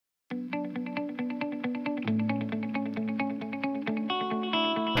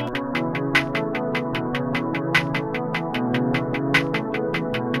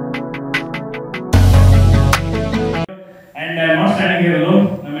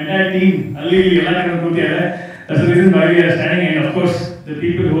team, Ali, ಎಲ್ಲ ಕಡೆ ಕೂತಿದ್ದಾರೆ. That's the reason why we are standing, and of course the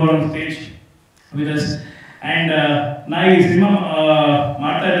people who are on stage with us. And ನಾ ಈ cinema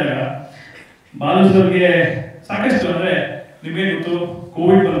ಮಾಡ್ತಾ ಇದ್ದಾಗ ಬಾಲು ಸರ್ಗೆ ಸಾಕಷ್ಟು ಅಂದರೆ ನಿಮಗೆ ಗೊತ್ತು,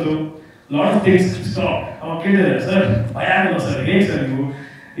 ಕೋವಿಡ್ ಬಂತು, ಲಾಟ್ ಆಫ್ ಥಿಂಗ್ಸ್ ಸ್ಟಾಪ್. ಅವಾಗ ಕೇಳಿದ್ದಾರೆ, ಸರ್ ಭಯ ಆಗಲ್ಲ ಸರ್, ಹೇಗೆ ಸರ್ ನೀವು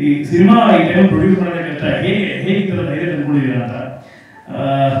ಈ ಸಿನಿಮಾ ಈ ಟೈಮ್ ಪ್ರೊಡ್ಯೂಸ್ ಮಾಡೋದೇ ಕಷ್ಟ, ಹೇಗೆ ಈ ಥರ ಧೈರ್ಯ ತಂದ್ಕೊಂಡಿದ್ದೀರಾ ಅಂತ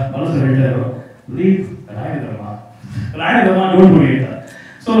ಬಾಲು ಸರ್ ಹೇಳ್ತಾರೆ. ಪ್ಲೀಸ್ ರಾಡಿದಮ್ಮ ಡೋಂಟ್ ವರಿ ಅಂತ.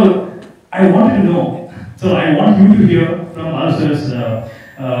 So I want to know, so I want you to here from Balu sirs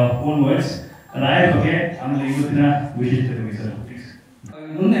own words ರಾಯರ ಬಗ್ಗೆ, ಆಮೇಲೆ ಇವತ್ತಿನ ವಿಶೇಷತೆ ಬಗ್ಗೆ ಸರ್ ಪ್ಲೀಸ್.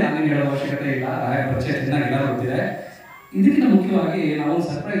 ಮುಂದೆ ನಾನೇನು ಹೇಳೋ ಅವಶ್ಯಕತೆ ಇಲ್ಲ, ರಾಯರ ಪರಿಚಯ ಚೆನ್ನಾಗಿ ಎಲ್ಲರೂ ಗೊತ್ತಿದೆ. ಇದಕ್ಕಿಂತ ಮುಖ್ಯವಾಗಿ ನಾವು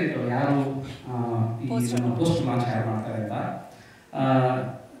ಸರ್ಪ್ರೈಸ್ ಇಟ್ಟು ಯಾರು ಈ ನಮ್ಮ ಪೋಸ್ಟ್ ಲಾಂಚ್ ಯಾರು ಮಾಡ್ತಾರೆ ಅಂತ.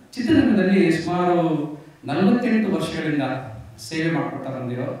 ಚಿತ್ರರಂಗದಲ್ಲಿ ಸುಮಾರು 48 ವರ್ಷಗಳಿಂದ ಸೇವೆ ಮಾಡಿಕೊಡ್ತಾ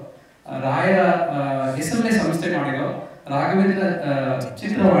ಬಂದಿರೋ, ರಾಯರ ಹೆಸರಲ್ಲೇ ಸಂಸ್ಥೆ ಮಾಡಿರೋ, ರಾಘವೇಂದ್ರ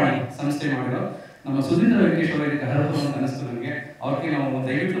ಚಿತ್ರವಾಣಿ ಸಂಸ್ಥೆ ಮಾಡಿರೋ ನಮ್ಮ ಸುಧೀಂದ್ರ ವೆಂಕಟೇಶ್ ಅವರಿಗೆ ಹರಬಹುದು ಅಂತ ಅನಿಸ್ತು ನನಗೆ. ಅವ್ರಿಗೆ ನಾವು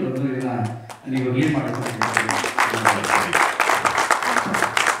ದಯವಿಟ್ಟು ಬಂದು ಇದನ್ನ ನೀವು ಲೀಡ್ ಮಾಡಿಕೊಡ್ತೀವಿ.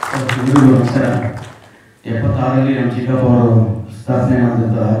 ನಮಸ್ಕಾರ. 76ರಲ್ಲಿ ನಮ್ಮ ಚಿಕ್ಕಪ್ಪ ಅವರು ಸ್ಥಾಪನೆ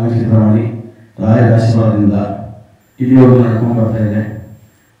ಮಾಡಿದಂಥ ರಾಘವೇಂದ್ರ ಚಿತ್ರವಾಣಿ ರಾಯರ ಆಶೀರ್ವಾದದಿಂದ ಇಲ್ಲಿವರೆಗೂ ನಡ್ಕೊಂಡು ಬರ್ತಾ ಇದೆ.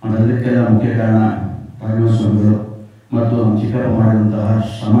 ಅದಕ್ಕೆಲ್ಲ ಮುಖ್ಯ ಕಾರಣ ರಾಘವೇಂದ್ರ ಸ್ವಾಮಿಗಳು ಮತ್ತು ನಮ್ಮ ಚಿಕ್ಕಪ್ಪ ಮಾಡಿದಂತಹ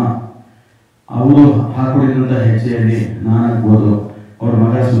ಶ್ರಮ. ಅವರು ಹಾಕೊಂಡಿದ್ದಂಥ ಹೆಜ್ಜೆಯಲ್ಲಿ ನಾನಾಗ್ಬೋದು, ಅವ್ರ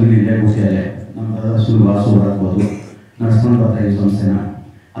ಮಗ ಸುನಿಲ್ ಇಲ್ಲೇ ಕೂತಿಯಲ್ಲೇ, ನಮ್ಮ ಬ್ರದರ್ ಸುನಿಲ್ ವಾಸು ಆಗ್ಬೋದು, ನಡ್ಸ್ಕೊಂಡು ಬರ್ತಾ ಈ ಸಂಸ್ಥೆನ.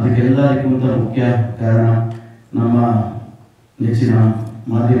 ಅದಕ್ಕೆಲ್ಲದಕ್ಕಿಂತ ಮುಖ್ಯ ಕಾರಣ ನಮ್ಮ ನೆಚ್ಚಿನ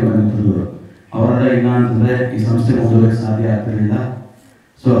ಮಾಧ್ಯಮ ಮಿತ್ರರು. ಅವರೆಲ್ಲ ಇಲ್ಲ ಅಂತಂದರೆ ಈ ಸಂಸ್ಥೆ ಮುಂದುವರಿಕೆ ಸಾಧ್ಯ ಆಗ್ತಿರಲಿಲ್ಲ.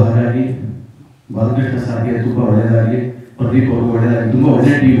 ಸೊ ಹಾಗಾಗಿ ಬಾಲಕೃಷ್ಣ ಸಾರಿಗೆ ತುಂಬ ಒಳ್ಳೆಯದಾಗಿ, ಪ್ರದೀಪ್ ಅವರು ಒಳ್ಳೆಯದಾಗಿ, ತುಂಬ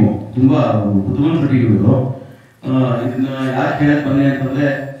ಒಳ್ಳೆಯ ಟೀಮು, ತುಂಬ ಬುದ್ಧಿವಂತ ಟೀಮ್ ಇವರು. ಇದನ್ನ ಯಾಕೆ ಹೇಳಕ್ಕೆ ಬಂದೆ ಅಂತಂದರೆ,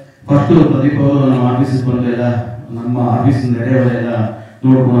 ಫಸ್ಟು ಪ್ರದೀಪ್ ಅವರು ನಮ್ಮ ಆಫೀಸಿಗೆ ಬಂದೆಲ್ಲ ನಮ್ಮ ಆಫೀಸಿನ ನಡೆಯವರೆಲ್ಲ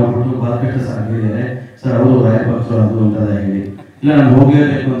ನೋಡ್ಕೊಂಡು ಹೋಗ್ಬಿಟ್ಟು ಬಾಲಕೃಷ್ಣ ಸರ್ ಹೇಳಿದ್ದಾರೆ, ಸರ್ ಅವರು ರಾಯರ ಭಕ್ತರು ಅದು ಅಂತ ಹೇಳಿ, ಇಲ್ಲ ನಾನು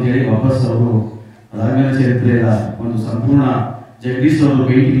ಹೋಗಲೇಬೇಕು ಅಂತ ಹೇಳಿ ವಾಪಸ್ ಅವರು ರಾಘವೇಂದ್ರ ಚರಿತ್ರೆಯ ಒಂದು ಸಂಪೂರ್ಣ ಜಗದೀಶ್ ಅವರು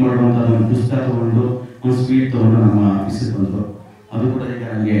ಪೇಂಟಿಂಗ್ ಮಾಡುವಂಥ ಒಂದು ಪುಸ್ತಕ ತೊಗೊಂಡು ಒಂದು ಸ್ವೀಟ್ ತೊಗೊಂಡು ನಮ್ಮ ಆಫೀಸಿಗೆ ಬಂದರು. ಅದು ಕೂಡ ಈಗ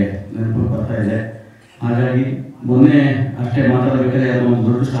ನನಗೆ ನೆನಪು ಬರ್ತಾ ಇದೆ. ಹಾಗಾಗಿ ಮೊನ್ನೆ ಅಷ್ಟೇ ಮಾತಾಡಬೇಕಾದ್ರೆ ಅದು ಒಂದು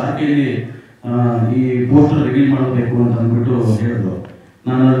ದೊಡ್ಡ ಶಾಖೆಯಲ್ಲಿ ಈ ಪೋಸ್ಟರ್ ರಿವೀಲ್ ಮಾಡಬೇಕು ಅಂತ ಅಂದ್ಬಿಟ್ಟು ಹೇಳಿದ್ರು.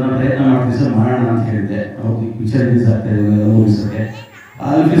 ನಾನು ಅದನ್ನ ಪ್ರಯತ್ನ ಮಾಡ್ತೀನಿ ಸರ್, ಮಾಡೋಣ ಅಂತ ಹೇಳಿದ್ದೆ. ಅವ್ರು ಪಿಕ್ಚರ್ ರಿಲೀಸ್ ಆಗ್ತಾ ಇದೆ 3 ದಿವಸಕ್ಕೆ. ಆ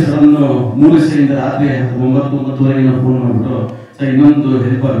ಸಡನ್ನು 3 ದಿವಸದಿಂದ ರಾತ್ರಿ 9-9:30 ನಾವು ಫೋನ್ ಮಾಡಿಬಿಟ್ಟು, ಸರ್ ಇನ್ನೊಂದು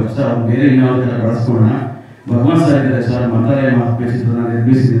ಹೆಲ್ಪ್ ಆಗಬೇಕು ಸರ್, ಅವ್ರು ಬೇರೆ ಇನ್ಯಾವುದೆಲ್ಲ ಬಳಸ್ಕೊಳ್ಳೋಣ, ಭಗವಾನ್ ಸರ್ ಇದ್ದಾರೆ ಸರ್, ಮಂತ್ರಾಲಯ ಮಹಾತ್ಮೆ ಚಿತ್ರನ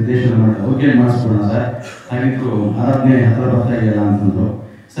ನಿರ್ಮಿಸಿ ನಿರ್ದೇಶನ ಮಾಡಿ ಅವ್ರಿಗೆ ಮಾಡಿಸ್ಕೊಳ್ಳೋಣ ಸರ್, ಹಾಗಿತ್ತು ಆರಾಧನೆ ಹತ್ರ ಬರ್ತಾ ಇದೆಯಲ್ಲ ಅಂತಂದ್ರು.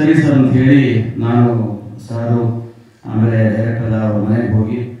 ಸರಿ ಸರ್ ಅಂತ ಹೇಳಿ ನಾನು ಸಾರು ಆಮೇಲೆ ಡೈರೆಕ್ಟರ್ ಅವ್ರ ಮನೆಗೆ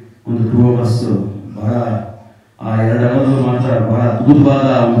ಹೋಗಿ ಒಂದು 2 hours ಬಹಳ ಆ 2 hours ಮಾತ್ರ ಬಹಳ ಅದ್ಭುತವಾದ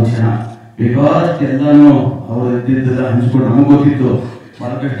ಒಂದು ಕ್ಷಣ. ಬೇಕಾದಷ್ಟು ಎಲ್ಲಾನು ಅವರು ಎದ್ದಿದ್ದೆಲ್ಲ ಹಂಚ್ಕೊಂಡು ನಮಗೆ ಗೊತ್ತಿತ್ತು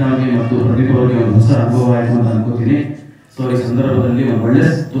ಬಾಲಕೃಷ್ಣ ಅವರಿಗೆ ಮತ್ತು ಪ್ರದೀಪ್ ಅವರಿಗೆ ಒಂದು ಹೊಸ ಅನುಭವ ಆಯಿತು ಅಂತ ಅನ್ಕೋತೀನಿ. ಸೊ ಈ ಸಂದರ್ಭದಲ್ಲಿ ಒಂದು ಒಳ್ಳೆ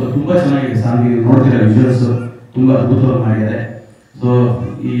ತುಂಬ ಚೆನ್ನಾಗಿದೆ ಸಾಂಗ್, ನೋಡ್ತೀರಾ ವಿಜುವಲ್ಸ್ ತುಂಬ ಅದ್ಭುತವಾಗಿ ಮಾಡಿದ್ದಾರೆ. ಸೊ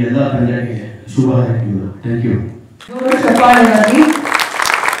ಈ ಎಲ್ಲ ತಂಡಕ್ಕೆ ಶುಭ ಹಾರೈಕೆಗಳು. Thank you.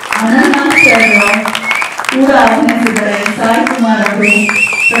 ಕೂಡ ಅಭಿನಯಿಸಿದ್ದಾರೆ. ಸಾಯಿ ಕುಮಾರ್ ಅವರು,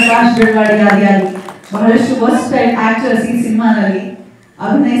 ಪ್ರಕಾಶ್ ಬೆಳವಾಡಿ ಆದಿಯಾಗಿ ಬಹಳಷ್ಟು ವರ್ಸ್ಟೈಲ್ ಆಕ್ಟರ್ಸ್ ಈ ಸಿನಿಮಾನಲ್ಲಿ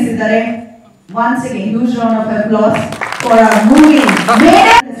ಅಭಿನಯಿಸಿದ್ದಾರೆ. Once again huge round of applause for our movie.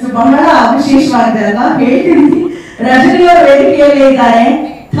 ಬಹಳ ವಿಶೇಷವಾಗಿದೆ ಅಲ್ವಾ, ಹೇಳ್ತೀನಿ. ರಜನಿ ಅವರು ವೇದಿಕೆಯಲ್ಲಿ ಇದ್ದಾರೆ.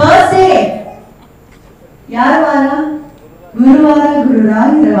 ಥರ್ಸ್ಡೇ ಯಾರ ವಾರ? ಗುರುವಾರ,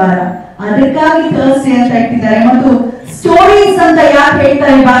 ಗುರುರಾಯರ ವಾರ. ಅದಕ್ಕಾಗಿ ಥರ್ಸ್ಡೇ ಅಂತ ಇಟ್ಟಿದ್ದಾರೆ. ಮತ್ತು ಸ್ಟೋರೀಸ್ ಅಂತ ಯಾಕೆ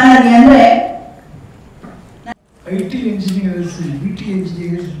ಹೇಳ್ತಾರೆ ಬಾಣಲ್ಲಿ ಅಂದ್ರೆ, IT engineers, BT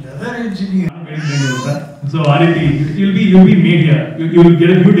engineers, other engineers. So Aditi, you'll be made here. You will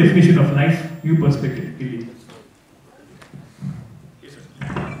get a new definition of life, new perspective.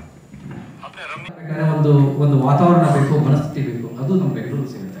 ಒಂದು ವಾತಾವರಣ ಬೇಕು, ಮನಸ್ಥಿತಿ ಬೇಕು, ಅದು ನಮ್ಮ ಬೆಂಗಳೂರು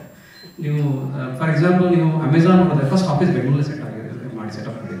ಸಿಗುತ್ತೆ. ನೀವು ಫಾರ್ ಎಕ್ಸಾಂಪಲ್ ನೀವು ಅಮೆಝಾನ್ ನೋಡಿದ್ರೆ ಫಸ್ಟ್ ಆಫೀಸ್ ಬೆಂಗಳೂರಲ್ಲಿ ಸೆಟ್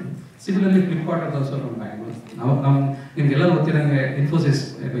ಸೆಟಪ್ ಮಾಡಿದ್ದೀವಿ. ಸಿಮಿಲರ್ಲಿ ಫ್ಲಿಪ್ಕಾರ್ಟ್ ಅದು ಆಲ್ಸೋ ನಮ್ಮ ಬ್ಯಾಂಗ್ಳೂರ್. ನಮ್ಮ ನಿಮ್ಗೆಲ್ಲ ಗೊತ್ತಿರೋಂಗೆ ಇನ್ಫೋಸಿಸ್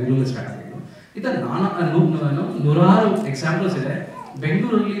ಬೆಂಗಳೂರಲ್ಲಿ ಸ್ಟಾರ್ಟ್ ಆಗಿದ್ದು. ಇದರ ನೂರಾರು ಎಕ್ಸಾಂಪಲ್ಸ್ ಇದೆ.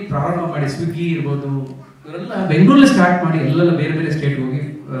 ಬೆಂಗಳೂರಲ್ಲಿ ಪ್ರಾರಂಭ ಮಾಡಿ ಸ್ವಿಗ್ಗಿ ಇರ್ಬೋದು, ಇವರೆಲ್ಲ ಬೆಂಗಳೂರಲ್ಲಿ ಸ್ಟಾರ್ಟ್ ಮಾಡಿ ಎಲ್ಲೆಲ್ಲ ಬೇರೆ ಬೇರೆ ಸ್ಟೇಟ್ ಹೋಗಿ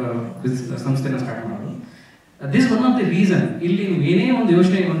ಸಂಸ್ಥೆನ ಸ್ಟಾರ್ಟ್ ಮಾಡೋದು. This one of the reason. ಇಲ್ಲಿ ನೀವು ಏನೇ ಒಂದು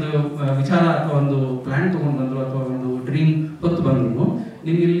ಯೋಚನೆ, ಒಂದು ವಿಚಾರ ಅಥವಾ ಒಂದು ಪ್ಲಾನ್ ತೊಗೊಂಡು ಬಂದರು ಅಥವಾ ಒಂದು ಡ್ರೀಮ್ ಹೊತ್ತು ಬಂದ್ರು,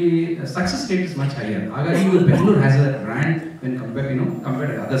 ನಿಮ್ಗೆ ಇಲ್ಲಿ success rate is much higher. ಹಾಗಾಗಿ Bengaluru has a brand when compared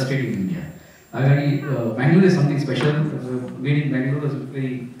to other state in India. ಹಾಗಾಗಿ Bangalore is something special. Made in Bangalore is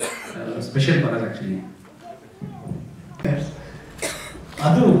very special for us actually.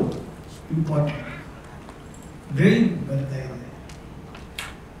 ಅದು ಇಂಪಾರ್ಟೆಂಟ್. ಡ್ರೈನ್ ಬರ್ತಾ ಇದೆ.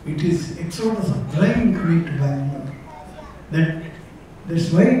 It is exodus of blind coming to Bangalore. That That's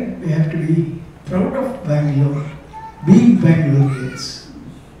why we have to be proud of Bangalore, being Bangaloreans.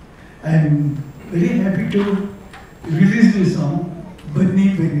 I am very happy to release this song, Banni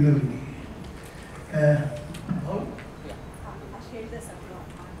Bengaluru.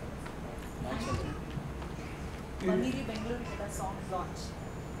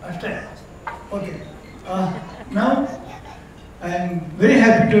 Okay. Now I am very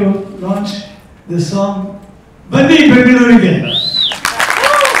happy to launch the song Banni Bengaluru again.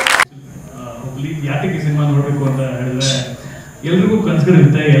 ಯಾತಕ್ಕೆ ಈ cinema ನೋಡಬೇಕು ಅಂತ ಹೇಳಿದ್ರೆ ಎಲ್ರಿಗೂ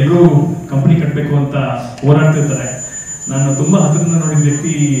ಕನಸುಗಳಿರುತ್ತೆ, ಎಲ್ಲರೂ company ಕಟ್ಟಬೇಕು ಅಂತ ಹೋರಾಡ್ತಿರ್ತಾರೆ. ನಾನು ತುಂಬ ಹತ್ತಿರದಿಂದ ನೋಡಿದ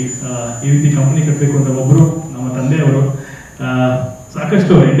ವ್ಯಕ್ತಿ ಈ ರೀತಿ ಕಂಪನಿ ಕಟ್ಟಬೇಕು ಅಂತ ಒಬ್ಬರು ನಮ್ಮ ತಂದೆಯವರು,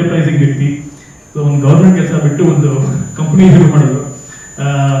 ಸಾಕಷ್ಟು ಎಂಟರ್ಪ್ರೈಸಿಂಗ್ ವ್ಯಕ್ತಿ. ಸೊ ಒಂದು ಗೌರ್ಮೆಂಟ್ ಕೆಲಸ ಬಿಟ್ಟು ಒಂದು ಕಂಪನಿ ಶುರು ಮಾಡಿದ್ರು.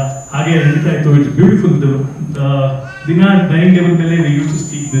 ಹಾಗೆ ನಡೀತಾ ಇತ್ತು. It's beautiful. ದಿನ ಡೈನಿಂಗ್ ಟೇಬಲ್ ಮೇಲೆ we use to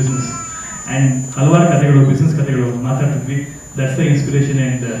speak business and ಹಲವಾರು ಕಥೆಗಳು, ಬಿಸ್ನೆಸ್ ಕಥೆಗಳು ಮಾತಾಡ್ತಿದ್ವಿ. That's the inspiration.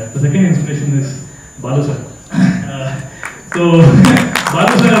 And the second inspiration is Balu sir. So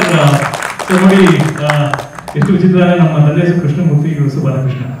Balu sir ನೋಡಿ ಎಷ್ಟು ವಿಚಿತ್ರ. ನಮ್ಮ ತಂದೆ ಹೆಸರು ಕೃಷ್ಣಮೂರ್ತಿ, ಇವರು ಹೆಸರು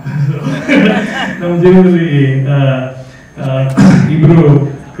ಬಾಲಕೃಷ್ಣ. ನಮ್ಮ ಜೀವನದಲ್ಲಿ ಇಬ್ಬರು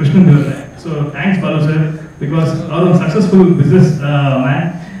ಕೃಷ್ಣನ್ ಇರುತ್ತೆ. So thanks Balu sir, because ಅವರು ಒಂದು ಸಕ್ಸಸ್ಫುಲ್ ಬಿಸ್ನೆಸ್ ಮ್ಯಾನ್.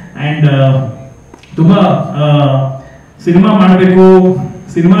 ಆ್ಯಂಡ್ ತುಂಬ ಸಿನಿಮಾ ಮಾಡಬೇಕು,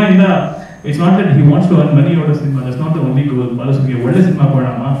 ಸಿನಿಮಾಯಿಂದ it's not that he wants to earn money out of cinema. That's not the only ಗೋಲ್. ಬಾಲು ಸರ್ಗೆ ಒಳ್ಳೆ ಸಿನಿಮಾ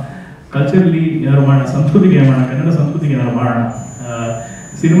ಮಾಡೋಣ, ಕಲ್ಚರ್ಲಿ ಏನಾದ್ರು ಮಾಡೋಣ, ಸಂಸ್ಕೃತಿಗೆ ಮಾಡೋಣ, ಕನ್ನಡ ಸಂಸ್ಕೃತಿಗೆ ಏನಾದ್ರು ಮಾಡೋಣ.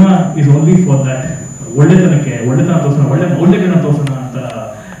 Cinema is only for that. ಒಳ್ಳೆತನ ತೋರಿಸೋಣ, ಒಳ್ಳೆ ಮೌಲ್ಯಗಳನ್ನ ತೋರಿಸೋಣ ಅಂತ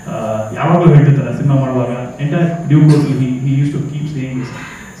ಯಾವಾಗಲೂ ಹೇಳ್ತಿರ್ತಾರೆ ಸಿನಿಮಾ ಮಾಡುವಾಗ. Entire due course he use to keep saying this.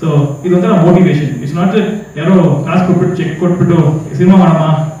 So ಇದೊಂಥರ ಮೋಟಿವೇಶನ್. ಇಟ್ಸ್ ನಾಟ್ ದಟ್ ಯಾರೋ ಕಾಸು ಕೊಟ್ಬಿಟ್ಟು ಚೆಕ್ ಕೊಟ್ಬಿಟ್ಟು ಸಿನಿಮಾ ಮಾಡಮ್ಮ.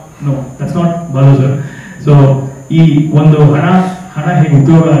 No, that's not Balu sir. So ಈ ಒಂದು ಹಣ ಹೇಗೆ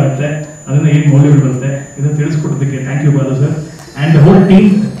ಉಪಯೋಗ ಆಗುತ್ತೆ, ಅದನ್ನ ಏನು ಮೌಲ್ಯಗಳು ಬರುತ್ತೆ, ಇದನ್ನು ತಿಳಿಸ್ಕೊಡೋದಕ್ಕೆ thank you Balu sir. And the whole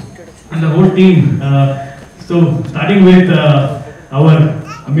team. So starting with our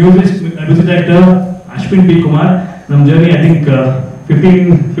music director Ashwin P. Kumar. Nam journey I think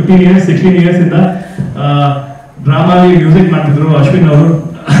 15 years, 16 years in the drama music ಮಾಡ್ತಿದ್ರು ಅಶ್ವಿನ್ ಅವರು.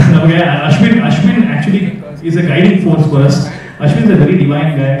 ನಮಗೆ Ashwin actually is a guiding force for us. Ashwin is a very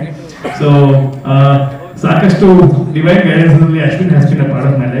divine guy. So ಸಾಕಷ್ಟು divine guidance ಅಲ್ಲಿ Ashwin has been a part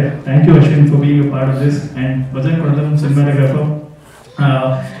of my life. Thank you Ashwin for being a part of this. And Vajan Kodam, cinematographer.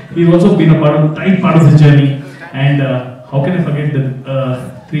 He's also been a tight part of this journey. And how can I forget the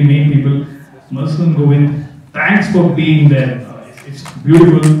three main people? Marsun Govind, thanks for being there. It's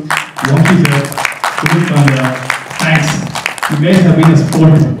beautiful. Wonky sir, Sumit Pandya, thanks. You guys have been a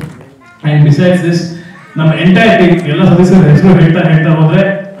support. And besides this, ನಮ್ಮ entire team, ಎಲ್ಲ ಸದಸ್ಯರ ಹೆಸರು ಹೇಳ್ತಾ ಹೋದ್ರೆ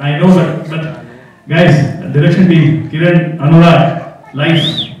I know, but guys, direction team, Kiran, Anurag, Life,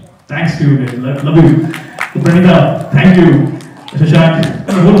 thanks to you guys. Love you. Pranita, thank you. Shashank,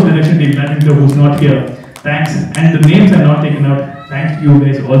 and the whole direction team, that who's not here. Thanks. And the names are not taken out. Thanks to you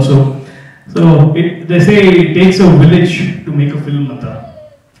guys also. So they say it takes a village to make a film.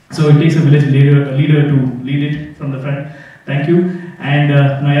 So it takes a village leader to lead it from the front. Thank you. And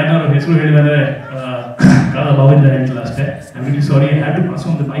now ಯಾರು ಹೆಸರು ಹೇಳಿದ್ರೆ ಕಾಲ ಬಾವಿಂದ ಹೇಳಿಲ್ಲ ಅಷ್ಟೇ. I'm really sorry. I had to pass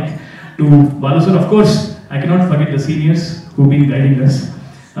on the mic to Balu sir. Of course, I cannot forget the seniors who've been guiding us.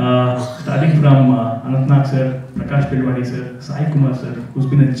 Starting from Anantnag sir, Prakash Pilwadi sir, Sai Kumar sir, who's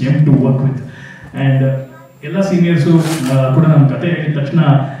been a gem to work with. And ಎಲ್ಲ seniors ಕೂಡ ನಮ್ಮ ಕತೆ ಹೇಳಿದ ತಕ್ಷಣ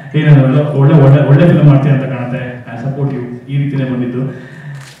ಏನಾದ್ರು ಒಳ್ಳೆ film ಮಾಡ್ತೀವಿ ಅಂತ ಕಾಣುತ್ತೆ, ಐ ಸಪೋರ್ಟ್ ಯು, ಈ ರೀತಿಯೇ ಬಂದಿದ್ದು.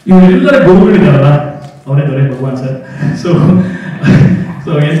 ಇವರೆಲ್ಲರ ಗುರುಗಳಿದಾರಲ್ಲ ಅವರೇ ದೊರೆ ಭಗವಾನ್ ಸರ್. ಸೊ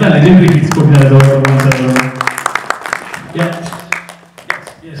ಎಂತ ಲೆಜೆಂಡರಿ ಹಿಟ್ಸ್ ಕೊಟ್ಟಿದ್ದಾರೆ ದೊರೆ ಭಗವಾನ್ ಸರ್ ಅವರು.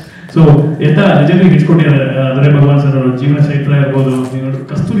 ಸೊ ಎಂತ ಲೆಜೆಂಡರಿ ಹಿಟ್ಸ್ ಕೊಟ್ಟಿದ್ದಾರೆ ದೊರೆ ಭಗವಾನ್ ಸರ್ ಅವರು. ಜೀವನ ಚೈತ್ರ ಇರ್ಬೋದು,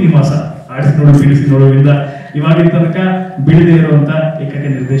 ಕಸ್ತೂರಿ ಮಾಸ ಆಡಿಸಿ ನೋಡು ಬಿಡಿಸಿ ನೋಡುವುದರಿಂದ ಇವಾಗಿನ ತನಕ ಬಿಡದೇ ಇರುವಂತ ಏಕೈಕ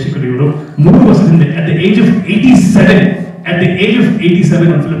ನಿರ್ದೇಶಕರು ಇವರು. 3 ವರ್ಷದಿಂದ at the age of 87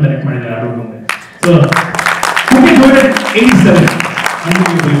 ಒಂದು ಫಿಲ್ಮ್ ಡೈರೆಕ್ಟ್ ಮಾಡಿದ್ದಾರೆ ಆಡೋ ಮುಂದೆ. So 87.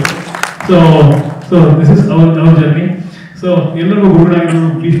 So this is our journey. So ಎಲ್ಲರಿಗೂ ಗುರುಗಳಾಗಿರೋರು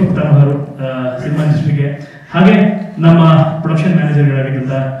ಭೀಷ್ಮ ಪಿತಾಮಹರು ಸಿನಿಮಾ ಇಂಡಸ್ಟ್ರಿಗೆ. ಹಾಗೆ ನಮ್ಮ production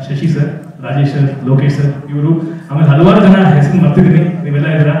ಮ್ಯಾನೇಜರ್ಗಳಾಗಿದ್ದಂಥ Shashi sir, Rajesh sir, Lokesh sir, ಇವರು, ಆಮೇಲೆ ಹಲವಾರು ಜನ ಹೆಸರು ಮರ್ತಿದ್ದೀನಿ, ನೀವೆಲ್ಲ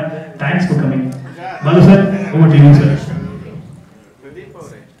ಇದ್ದೀರಾ. Thanks for coming. Balu sir, over to you sir. Pradeep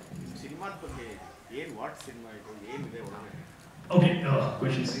ಅವರೇ, ಸಿನಿಮಾದ ಬಗ್ಗೆ ಏನು ವಾಟ್ ಸಿನಿಮಾ ಇದು ಏನಿದೆ ಒಳಗೆ? Okay,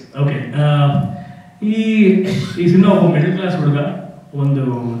 questions. ಓಕೆ, ಈ ಸಿನಿಮಾ ಒಬ್ಬ ಮಿಡಲ್ ಕ್ಲಾಸ್ ಹುಡುಗ ಒಂದು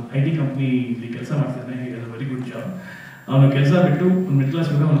IT ಕಂಪ್ನಿಲಿ ಕೆಲಸ ಮಾಡ್ತಿದ್ದಾನೆ. He has a very good job. ಅವನು ಕೆಲಸ ಬಿಟ್ಟು ಒಂದು ಮಿಡಲ್ ಕ್ಲಾಸ್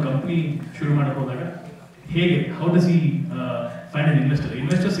ಹುಡುಗ ಒಂದು ಕಂಪ್ನಿ ಶುರು ಮಾಡಕ್ಕೆ ಹೋದಾಗ ಹೇಗೆ, ಹೌ ಡಸ್ ಈ ಫೈಂಡ್ ಅನ್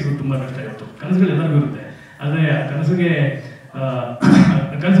ಇನ್ವೆಸ್ಟರ್ ಸಿಗೋದು ತುಂಬ ಕಷ್ಟ ಇತ್ತು. ಕನಸುಗಳು ಎಲ್ಲರಿಗೂ ಇರುತ್ತೆ, ಆದರೆ ಆ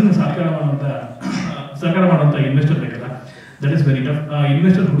ಕನಸನ್ನು ಸಹಕಾರ ಮಾಡುವಂಥ ಇನ್ವೆಸ್ಟರ್ ಬೇಕಲ್ಲ. That is very tough.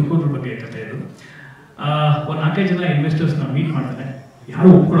 Investor ಹುಡುಕೋದ್ರ ಬಗ್ಗೆ ಕಥೆ ಇದು. ಒಂದು 4-5 ಜನ ಇನ್ವೆಸ್ಟರ್ಸ್ನ ಮೀಟ್ ಮಾಡ್ತಾರೆ, ಯಾರು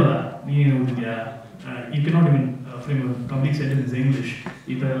ಒಪ್ಕೊಳ್ಳೋಲ್ಲ, ನೀನು ಓದಿದ್ಯಾ, you cannot even frame public sentence English,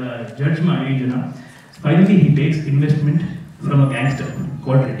 ಈ ಥರ ಎಲ್ಲ ಜಡ್ಜ್ ಮಾಡಿ ಜನ. Finally he takes investment from a gangster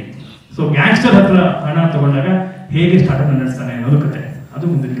called Reddy. So gangster ಹತ್ರ ಹಣ ತಗೊಂಡಾಗ ಹೇಗೆ ಸ್ಟಾರ್ಟಪ್ ನಡೆಸ್ತಾನೆ ಅನ್ನೋದು ಕತೆ, ಅದು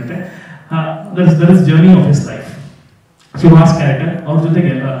ಮುಂದಿನ ಕತೆ. That is journey of his life. Suhas character, ಅವ್ರ ಜೊತೆಗೆ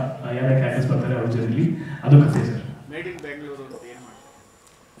ಎಲ್ಲ ಯಾರ ಕ್ಯಾರೆಕ್ಟರ್ಸ್ ಬರ್ತಾರೆ ಅವ್ರ ಜೊತೆಲಿ, ಅದು ಕತೆ ಸರ್. ಮೇಡ್ ಇನ್ ಬೆಂಗಳೂರು ಅಂತ ಏನು ಮಾಡ್ತಾರೆ?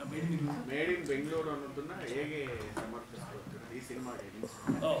 ಮೇಡ್ ಇನ್ ಬೆಂಗಳೂರು ಅನ್ನೋದನ್ನ ಹೇಗೆ ಸಮರ್ಥಿಸ್ಕೊಳ್ತೀರಾ ಈ ಸಿನಿಮಾಗೆ?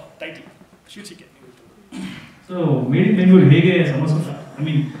 ಟೈಟಲ್ ಶೀರ್ಷಿಕೆ. ಸೊ ಮೇಡ್ ಇನ್ ಬೆಂಗಳೂರು ಹೇಗೆ ಸಮರ್ಥ, ಐ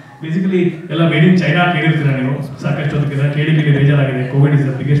ಮೀನ್ ಬೇಸಿಕಲಿ ಎಲ್ಲ ಮೇಡ್ ಇನ್ ಚೈನಾ ಕೇಳಿರ್ತೀರಾ ನೀವು, ಸಾಕಷ್ಟು ಅದಕ್ಕೆಲ್ಲ ಕೇಳಿ ಬೇಜಾರಾಗಿದೆ. Covid is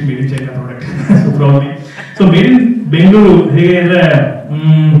the biggest made in China product so probably. So made in Bengaluru ಹೇಗೆ ಅಂದರೆ,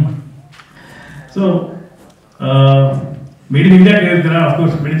 so made in India ಕೇಳಿರ್ತೀರಾ,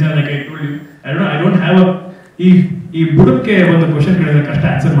 of course made in China like I told you, I don't have a, ಈ ಬುಡಕ್ಕೆ ಒಂದು ಕ್ವಶನ್ ಕೇಳಿದ್ರೆ ಕಷ್ಟ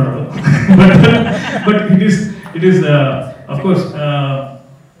ಆನ್ಸರ್ ಮಾಡೋದು. But it is of course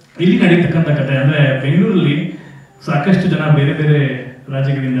ಇಲ್ಲಿ ನಡೀತಕ್ಕಂಥ ಕತೆ ಅಂದರೆ, ಬೆಂಗಳೂರಲ್ಲಿ ಸಾಕಷ್ಟು ಜನ ಬೇರೆ ಬೇರೆ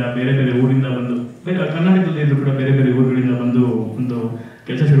ರಾಜ್ಯಗಳಿಂದ, ಬೇರೆ ಬೇರೆ ಊರಿಂದ ಬಂದು, ಕರ್ನಾಟಕದಲ್ಲಿ ಇದ್ದು ಕೂಡ ಬೇರೆ ಬೇರೆ ಊರುಗಳಿಂದ ಬಂದು ಒಂದು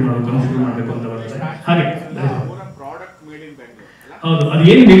ಕೆಲಸ ಶುರು ಮಾಡಬೇಕು ಅಂತ ಬರ್ತಾರೆ. ಹಾಗೆ ಹೌದು, ಅದು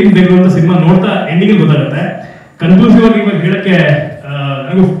ಏನು ಮೇಡ್ ಇನ್ ಬೆಂಗಳೂರು ಅಂತ ಸಿನಿಮಾ ನೋಡ್ತಾ ಎಂಡಿಗೆ ಗೊತ್ತಾಗುತ್ತೆ. ಕನ್ಕ್ಲೂಸಿವ್ ಆಗಿ ಇವಾಗ ಹೇಳಕ್ಕೆ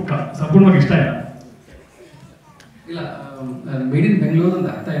ನನಗೂ ಸಂಪೂರ್ಣವಾಗಿ ಇಷ್ಟ ಇಲ್ಲ. ಮೇಡ್ ಇನ್ ಬೆಂಗಳೂರು ಅಂತ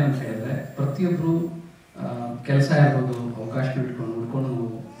ಅರ್ಥ ಏನಂತ ಹೇಳಿದ್ರೆ, ಪ್ರತಿಯೊಬ್ಬರು ಕೆಲಸ ಇರ್ಬೋದು, ಅವಕಾಶ ನೋಡ್ಕೊಂಡು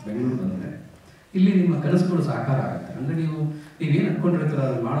ಬೆಂಗಳೂರು ಬಂದರೆ ಇಲ್ಲಿ ನಿಮ್ಮ ಕನಸುಗಳು ಸಾಕಾರ ಆಗುತ್ತೆ. ಅಂದರೆ ನೀವೇನು ಅಂದ್ಕೊಂಡಿರ್ತೀರ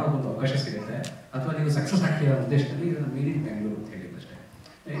ಅದನ್ನು ಮಾಡೋ ಒಂದು ಅವಕಾಶ ಸಿಗುತ್ತೆ, ಅಥವಾ ನೀವು ಸಕ್ಸಸ್ ಆಗ್ತೀರ ಉದ್ದೇಶದಲ್ಲಿ ಇದನ್ನು ಮೇಡ್ ಇನ್ ಬೆಂಗಳೂರು ಅಂತ ಹೇಳಿದ್ದು ಅಷ್ಟೇ.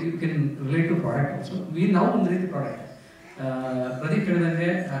 You can relate to product also. ನಾವು ಒಂದು ರೀತಿ ಪ್ರಾಡಕ್ಟ್. ಪ್ರದೀಪ್ ಹೇಳಿದಂಗೆ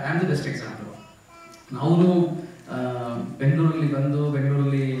I am the best example. ನಾವು ಬೆಂಗಳೂರಲ್ಲಿ ಬಂದು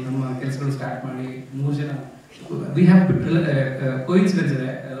ಬೆಂಗಳೂರಲ್ಲಿ ನಮ್ಮ ಕೆಲಸಗಳು ಸ್ಟಾರ್ಟ್ ಮಾಡಿ 3 ಜನ, ವಿ ಹ್ಯಾವ್ ಕೋಇನ್ಸಿಡೆನ್ಸ್ ಇದೆ,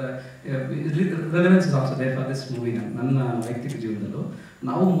 relevance is also there for this movie. ನನ್ನ ವೈಯಕ್ತಿಕ ಜೀವನದಲ್ಲೂ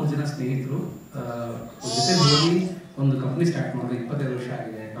ನಾವು 3 ಜನ ಸ್ನೇಹಿತರು ಜೊತೆ ಹೋಗಿ ಒಂದು ಕಂಪ್ನಿ ಸ್ಟಾರ್ಟ್ ಮಾಡಿ 25 ವರ್ಷ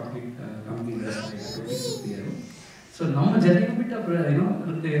ಆಗಿದೆ. ಕಂಪ್ನಿ ಸೊ ನಮ್ಮ ಜರ್ನಿಗೂ ಬಿಟ್ಟು ಏನೋ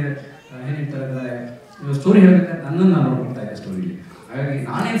ಏನು ಹೇಳ್ತಾರೆ, ಸ್ಟೋರಿ ಹೇಳಬೇಕಾದ್ರೆ ನನ್ನನ್ನು ನಾನು ನೋಡ್ಕೊಳ್ತಾ ಇದ್ದೆ ಸ್ಟೋರಿಲಿ. ಹಾಗಾಗಿ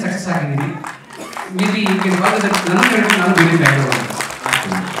ನಾನೇನು ಸಕ್ಸಸ್ ಆಗಿದ್ದೀನಿ, ಮೇ ಬಿ ನನ್ನ ಕಡೆ ನಾನು ಬೇರೆ ಬ್ಯಾಂಗ್ಳೂರು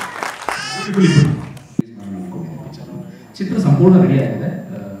ಚಿತ್ರ ಸಂಪೂರ್ಣ ರೆಡಿ ಆಗಿದೆ.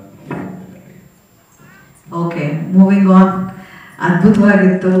 Okay, moving on.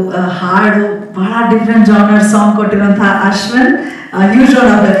 ಅದ್ಭುತವಾಗಿತ್ತು ಹಾಡು, ಬಹಳ ಡಿಫ್ರೆಂಟ್ ಜಾನರ್ ಸಾಂಗ್ ಕೊಟ್ಟಿರುವಂತಹ Ashwin, huge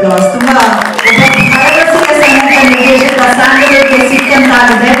round of applause. ತುಂಬಾ ಭರವಸೆಯ ಸಂಗೀತ ನಿರ್ದೇಶಕ ಸ್ಯಾಂಡಲ್ವುಡ್ಗೆ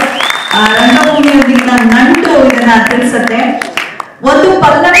ಸಿಕ್ಕಂತಾಗಿದೆ. ರಂಗಭೂಮಿಯೊಂದಿಗಿನ ನಂಟು ಇದನ್ನ ತಿಳಿಸುತ್ತೆ. ಒಂದು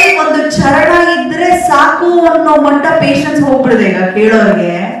ಪಲ್ಲವಿ ಒಂದು ಚರಣ ಇದ್ರೆ ಸಾಕು ಅನ್ನೋ ಮಟ್ಟ ಪೇಷನ್ಸ್ ಹೋಗ್ಬಿಡಿದೆ ಈಗ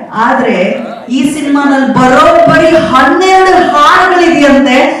ಕೇಳೋರಿಗೆ. ಆದ್ರೆ ಈ ಸಿನಿಮಾನಲ್ಲಿ ಬರೋಬ್ಬರಿ 12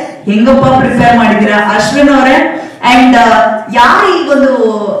 ಹಾಡುಗಳಿದೆಯಂತೆ. ಹೆಂಗಪ್ಪ ಪ್ರಿಪೇರ್ ಮಾಡಿದ್ದೀರಾ ಅಶ್ವಿನ್ ಅವರೇ? ಅಂಡ್ ಯಾರು ಈ ಒಂದು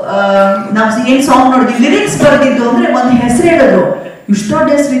ನಾವು ಏನ್ ಸಾಂಗ್ ನೋಡಿದ್ವಿ ಲಿರಿಕ್ಸ್ ಬರ್ದಿದ್ದು ಅಂದ್ರೆ ಒಂದು ಹೆಸರು ಹೇಳಿದ್ರು,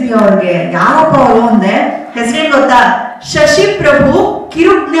 ಇಷ್ಟೊಂದು ಹೆಸರಿದೆಯಾ ಅವ್ರಿಗೆ, ಯಾರಪ್ಪ ಅವರು ಅಂದೆ. ಹೆಸರೇನ್ ಗೊತ್ತಾ? ಶಶಿ ಪ್ರಭು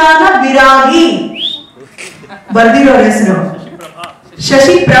ಕಿರುಜ್ಞಾನ ವಿರಾಗಿ ಬರ್ದಿರೋ ಹೆಸರು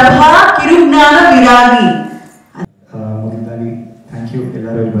ಶಶಿ ಪ್ರಭಾ ಕಿರುಜ್ಞಾನ ವಿರಾಗಿ. ಮೊದಲದಾಗಿ ಥ್ಯಾಂಕ್ ಯು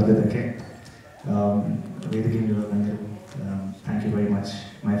ಎಲ್ಲರೂ ಇಲ್ಲಿ ಬಂದಿದ್ದಕ್ಕೆ, ವೇದಿಕೆಯಲ್ಲಿ ನನಗೆ thank you very much.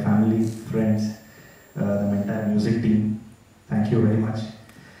 My family, friends, ನಮ್ಮ entire music team, thank you very much.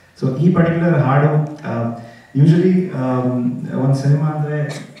 So ಈ ಪರ್ಟಿಕ್ಯುಲರ್ ಹಾಡು ಯೂಶಲಿ ಒಂದು ಸಿನಿಮಾ ಅಂದರೆ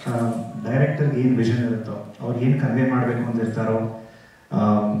ಡೈರೆಕ್ಟರ್ಗೆ ಏನು ವಿಷನ್ ಇರುತ್ತೋ, ಅವ್ರು ಏನು ಕನ್ವೆ ಮಾಡಬೇಕು ಅಂತ ಇರ್ತಾರೋ,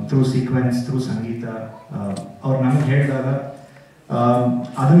 ಥ್ರೂ ಸೀಕ್ವೆನ್ಸ್, ಥ್ರೂ ಸಂಗೀತ, ಅವ್ರು ನಮ್ಗೆ ಹೇಳಿದಾಗ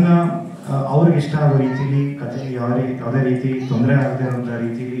ಅದನ್ನು ಅವ್ರಿಗೆ ಇಷ್ಟ ಆಗೋ ರೀತಿಲಿ, ಕಥೆಗೆ ಯಾವುದೇ ರೀತಿ ತೊಂದರೆ ಆಗದೆ ಇರೋಂಥ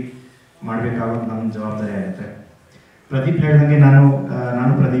ರೀತಿಲಿ ಮಾಡಬೇಕಾಗೋದು ನಮ್ಮ ಜವಾಬ್ದಾರಿ ಆಗುತ್ತೆ. ಪ್ರದೀಪ್ ಹೇಳ್ದಂಗೆ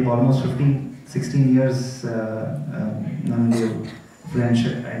ನಾನು ಪ್ರದೀಪ್ ಆಲ್ಮೋಸ್ಟ್ 15-16 ಇಯರ್ಸ್ ನಮ್ಮದು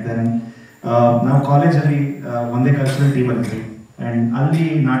ಫ್ರೆಂಡ್ಶಿಪ್. ಆ್ಯಂಡ್ ದೆನ್ ನಾವು ಕಾಲೇಜಲ್ಲಿ ಒಂದೇ ಕಲ್ಚರಲ್ ಟೀಮಲ್ಲಿದ್ವಿ, ಆ್ಯಂಡ್ ಅಲ್ಲಿ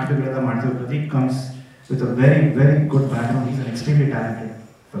ನಾಟಕಗಳೆಲ್ಲ ಮಾಡ್ತೀವಿ. Pradeep comes with a very very good background, is an extremely talented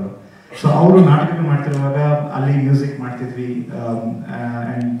fellow. So ಅವರು ನಾಟಕಗಳು ಮಾಡ್ತಿರುವಾಗ ಅಲ್ಲಿ ಮ್ಯೂಸಿಕ್ ಮಾಡ್ತಿದ್ವಿ,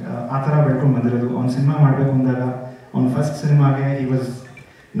 ಆ್ಯಂಡ್ ಆ ಥರ ಬೆಳ್ಕೊಂಡು ಬಂದಿರೋದು. ಅವ್ನು ಸಿನಿಮಾ ಮಾಡಬೇಕು ಅಂದಾಗ, ಅವ್ನು ಫಸ್ಟ್ ಸಿನಿಮಾಗೆ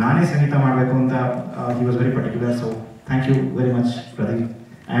ನಾನೇ ಸಂಗೀತ ಮಾಡಬೇಕು ಅಂತ he was very particular. So thank you very much Pradeep.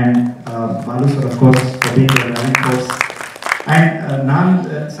 And Balu sir of course for being the running course. And ನಾನು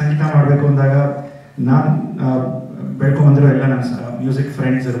ಸಂಗೀತ ಮಾಡಬೇಕು ಅಂದಾಗ ನಾನು ಬೆಳ್ಕೊಂಡ್ಬಂದಿರೋ ಎಲ್ಲ ನನ್ನ ಮ್ಯೂಸಿಕ್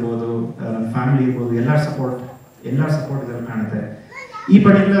ಫ್ರೆಂಡ್ಸ್ ಇರ್ಬೋದು, ನನ್ನ ಫ್ಯಾಮಿಲಿ ಇರ್ಬೋದು, ಎಲ್ಲರ ಸಪೋರ್ಟ್ ಇದರಲ್ಲಿ ಕಾಣುತ್ತೆ. ಈ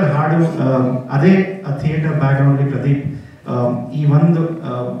ಪರ್ಟಿಕ್ಯುಲರ್ ಹಾಡು ಅದೇ ಥಿಯೇಟರ್ ಬ್ಯಾಕ್ಗ್ರೌಂಡ್ಲಿ ಪ್ರದೀಪ್ ಈ ಒಂದು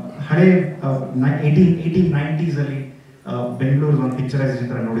ಹಳೆ 1890s ಬೆಂಗಳೂರು ಒಂದು ಪಿಕ್ಚರೈಸೇಷನ್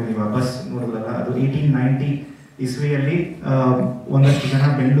ಥರ ನೋಡಿದ್ದೀವಿ. ಬಸ್ ನೋಡಿದ್ರಲ್ಲ, ಅದು 1890 ಇಸ್ವಿಯಲ್ಲಿ ಒಂದಷ್ಟು ಜನ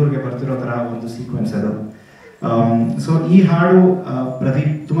ಬೆಂಗಳೂರಿಗೆ ಬರ್ತಿರೋ ಥರ ಒಂದು ಸೀಕ್ವೆನ್ಸ್ ಅದು. ಸೊ ಈ ಹಾಡು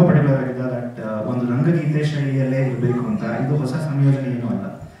ಪ್ರದೀಪ್ ತುಂಬ ಪರ್ಟಿಕ್ಯುಲರ್ ಆಗಿದೆ ದಟ್ ಒಂದು ರಂಗಗೀತೆ ಶೈಲಿಯಲ್ಲೇ ಇರಬೇಕು ಅಂತ. ಇದು ಹೊಸ ಸಂಯೋಜನೆ ಏನೂ ಅಲ್ಲ.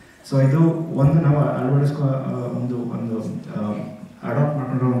 ಸೊ ಇದು ಒಂದು ನಾವು ಅಳವಡಿಸ್ಕೊ ಒಂದು ಅಡಾಪ್ಟ್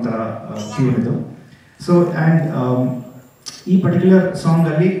ಮಾಡ್ಕೊಂಡಿರೋ ಒಂಥರ ಟ್ಯೂನ್ ಇದು. ಸೊ ಆ್ಯಂಡ್ ಈ ಪರ್ಟಿಕ್ಯುಲರ್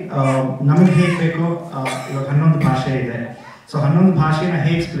ಸಾಂಗಲ್ಲಿ ನಮಗೆ ಹೇಗೆ ಬೇಕೋ ಇವಾಗ 11 ಭಾಷೆ ಇದೆ. ಸೊ 11 ಭಾಷೆನ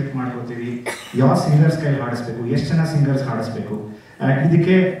ಹೇಗೆ ಸ್ಪ್ಲಿಟ್ ಮಾಡ್ಕೋತೀವಿ, ಯಾವ ಸಿಂಗರ್ಸ್ ಕೈಲಿ ಹಾಡಿಸ್ಬೇಕು, ಎಷ್ಟು ಜನ ಸಿಂಗರ್ಸ್ ಹಾಡಿಸ್ಬೇಕು,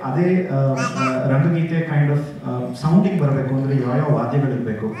 ಇದಕ್ಕೆ ಅದೇ ರಂಗಗೀತೆ ಕೈಂಡ್ ಆಫ್ ಸೌಂಡಿಂಗ್ ಬರಬೇಕು ಅಂದರೆ ಯಾವ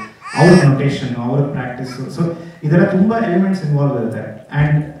ವಾದ್ಯಗಳಿರಬೇಕು, ಅವ್ರ ನೊಟೇಷನ್, ಅವ್ರ ಪ್ರಾಕ್ಟೀಸು. ಸೊ ಇದೆಲ್ಲ ತುಂಬ ಎಲಿಮೆಂಟ್ಸ್ ಇನ್ವಾಲ್ವ್ ಇರುತ್ತೆ.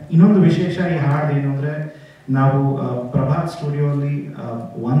 ಆ್ಯಂಡ್ ಇನ್ನೊಂದು ವಿಶೇಷ ಈ ಹಾಡು ಏನು ಅಂದರೆ, ನಾವು ಪ್ರಭಾತ್ ಸ್ಟುಡಿಯೋಲ್ಲಿ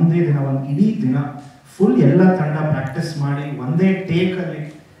ಒಂದೇ ದಿನ, ಒಂದು ಇಡೀ ದಿನ ಫುಲ್ ಎಲ್ಲ ತಂಡ ಪ್ರಾಕ್ಟೀಸ್ ಮಾಡಿ ಒಂದೇ ಟೇಕಲ್ಲಿ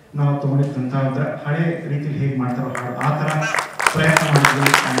ನಾವು ತೊಗೊಂಡಿದ್ದಂಥ ಒಂಥರ ಹಳೆ ರೀತಿಲಿ ಹೇಗೆ ಮಾಡ್ತಾರೋ ಹಾಡು ಆ ಥರ ಪ್ರಯತ್ನ ಮಾಡಿದ್ವಿ.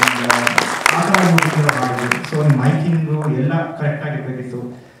 ಆ್ಯಂಡ್ ಆ ಥರ ನೋಡಿದ್ರು ಹಾಡಿದ್ವಿ. ಸೊ ಮೈಕಿಂಗು ಎಲ್ಲ ಕರೆಕ್ಟಾಗಿರಬೇಕಿತ್ತು.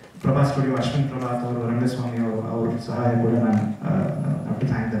 ಪ್ರಭಾತ್ ಸ್ಟುಡಿಯೋ ಅಶ್ವಿನ್ ಪ್ರಭಾತ್ ಅವರು, ರಂಗಸ್ವಾಮಿ ಅವರು, ಅವ್ರ ಸಹಾಯ ಕೂಡ ನಾನು ಟು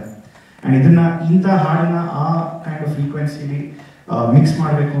ಥ್ಯಾಂಕ್ ದಮ್. ಆ್ಯಂಡ್ ಇದನ್ನು ಇಂಥ ಹಾಡನ್ನ ಆ ಕೈಂಡ್ ಆಫ್ ಫ್ರೀಕ್ವೆನ್ಸಿಲಿ ಮಿಕ್ಸ್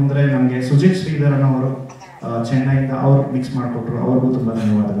ಮಾಡಬೇಕು ಅಂದರೆ ನಮಗೆ ಸುಜಿತ್ ಶ್ರೀಧರನ್ ಅವರು ಚೆನ್ನೈಯಿಂದ ಅವ್ರು ಮಿಕ್ಸ್ ಮಾಡಿಕೊಟ್ರು, ಅವ್ರಿಗೂ ತುಂಬ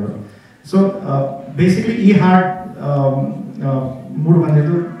ಧನ್ಯವಾದಗಳು. ಸೊ ಬೇಸಿಕಲಿ ಈ ಹಾಡು ಮೂಡ್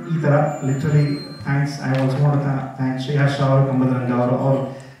ಬಂದಿದ್ದು ಈ ಥರ. Literally thanks. I also want to thank Sriharsha ಅವರು, ಕಂಬದರಂಗ ಅವರು. ಅವ್ರು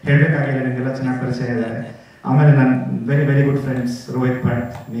ಹೇಳಬೇಕಾಗಿಲ್ಲ, ನಿಮಗೆಲ್ಲ ಚೆನ್ನಾಗಿ ಪರಿಚಯ ಇದ್ದಾರೆ. ಆಮೇಲೆ ನನ್ನ very good friends Rohit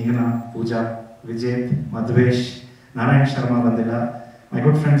Bhat, ಮೇಘನಾ, ಪೂಜಾ, ವಿಜೇತ್, ಮಧ್ವೇಶ್, ನಾರಾಯಣ್ ಶರ್ಮಾ ಬಂದಿಲ್ಲ. ಮೈ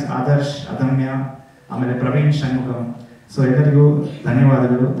ಗುಡ್ ಫ್ರೆಂಡ್ಸ್ ಆದರ್ಶ್, ಅದಮ್ಯ, ಆಮೇಲೆ ಪ್ರವೀಣ್ ಷಣ್ಮುಖಂ. ಸೊ ಎಲ್ಲರಿಗೂ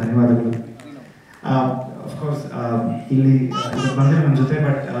ಧನ್ಯವಾದಗಳು. ಅಫ್ಕೋರ್ಸ್ ಇಲ್ಲಿ ಬಂದಿರೋ ನನ್ನ ಜೊತೆ,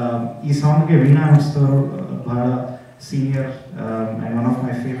 ಬಟ್ ಈ ಸಾಂಗ್ಗೆ ವೀಣಾ ನುಡಿಸಿದವರು ಬಹಳ senior and one of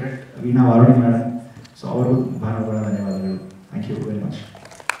my favourite Veena ವಾರುಣಿ madam. So ಅವ್ರಿಗೂ ಬಹಳ ಧನ್ಯವಾದಗಳು. Thank you very much.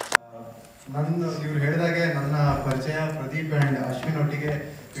 ಇವ್ರು ಹೇಳಿದಾಗೆ ನನ್ನ ಪರಿಚಯ ಪ್ರದೀಪ್ ಆ್ಯಂಡ್ ಅಶ್ವಿನ್ ಒಟ್ಟಿಗೆ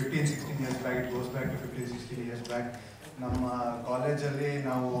 15-16 years back. It goes back to 15-16 years back. ನಮ್ಮ ಕಾಲೇಜಲ್ಲಿ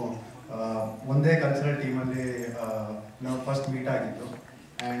ನಾವು ಒಂದೇ ಕಲ್ಚರಲ್ ಟೀಮಲ್ಲಿ ನಾವು ಫಸ್ಟ್ ಮೀಟ್ ಆಗಿದ್ದು.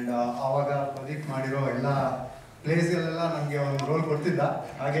 ಆ್ಯಂಡ್ ಆವಾಗ ಪ್ರದೀಪ್ ಮಾಡಿರೋ ಎಲ್ಲ ಪ್ಲೇಸ್ಗಳೆಲ್ಲ ನನಗೆ ಒಂದು ರೋಲ್ ಕೊಡ್ತಿದ್ದ,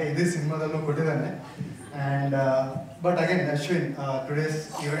 ಹಾಗೆ ಇದೇ ಸಿನಿಮಾದಲ್ಲೂ ಕೊಟ್ಟಿದ್ದಾನೆ. And but again Ashwin, today's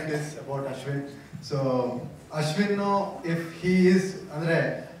event is about Ashwin. So Ashwin if he is ಅಂದರೆ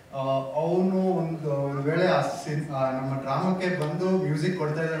ಅವನು ಒಂದು ವೇಳೆ ನಮ್ಮ ಡ್ರಾಮಕ್ಕೆ ಬಂದು ಮ್ಯೂಸಿಕ್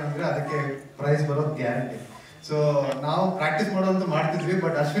ಕೊಡ್ತಾ ಇದ್ದಾನೆ ಅಂದರೆ ಅದಕ್ಕೆ ಪ್ರೈಸ್ ಬರೋದು ಗ್ಯಾರಂಟಿ. ಸೊ ನಾವು ಪ್ರಾಕ್ಟೀಸ್ ಮಾಡೋದಂತೂ ಮಾಡ್ತಿದ್ವಿ,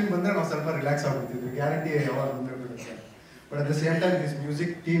 ಬಟ್ ಅಶ್ವಿನ್ ಬಂದರೆ ನಾವು ಸ್ವಲ್ಪ ರಿಲ್ಯಾಕ್ಸ್ ಆಗ್ಬಿಡ್ತಿದ್ವಿ. ಗ್ಯಾರಂಟಿ ಯಾವಾಗ ಬಂದರೆ ಬಿಡುತ್ತೆ. But at the same time this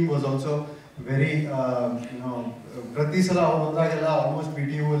music team was also very ಪ್ರತಿ ಸಲ ಅವ್ರು ಹೋದಾಗೆಲ್ಲ almost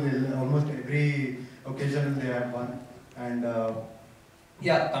PTU almost every occasion they have won. And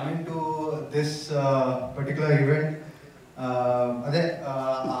coming to this particular event, ಅದೇ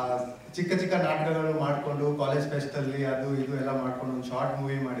ಚಿಕ್ಕ ನಾಟಕಗಳು ಮಾಡಿಕೊಂಡು ಕಾಲೇಜ್ ಫೆಸ್ಟಲ್ಲಿ ಅದು ಇದು ಎಲ್ಲ ಮಾಡ್ಕೊಂಡು ಒಂದು ಶಾರ್ಟ್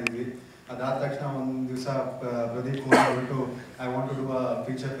ಮೂವಿ ಮಾಡಿದ್ವಿ. ಅದಾದ ತಕ್ಷಣ ಒಂದು ದಿವಸ ಪ್ರದೀಪ್ ಹೇಳ್ಬಿಟ್ಟು I want to do a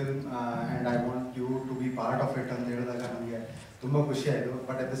feature film and I want you to B part of it ಅಂತ ಹೇಳಿದಾಗ ನನಗೆ ತುಂಬ ಖುಷಿ ಆಯಿತು.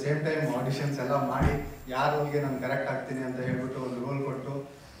 But at the same time auditions ಎಲ್ಲ ಮಾಡಿ ಯಾರ ರೋಲ್ಗೆ ನಾನು ಕರೆಕ್ಟ್ ಆಗ್ತೀನಿ ಅಂತ ಹೇಳ್ಬಿಟ್ಟು ಒಂದು ರೋಲ್ ಕೊಟ್ಟು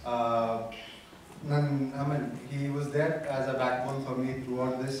ಆಮೇಲೆ he was there as a back bone for me through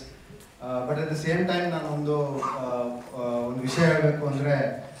out this. But at the same time ನಾನು ಒಂದು ವಿಷಯ ಹೇಳಬೇಕು ಅಂದರೆ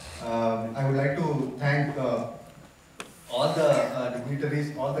I would like to thank all the dignitaries,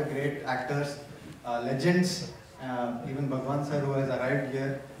 all the great actors, legends, even Bhagwan sir who has arrived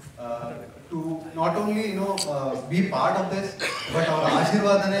here to not only be part of this, but our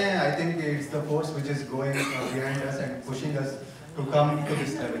Ashirvadane, I think it's the force which is going behind us and pushing us to come to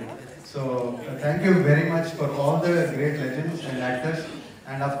this level. So thank you very much for all the great legends and actors.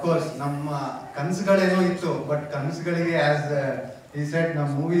 And of course ನಮ್ಮ ಕನಸುಗಳೇನೋ ಇತ್ತು, but ಕನಸುಗಳಿಗೆ as he said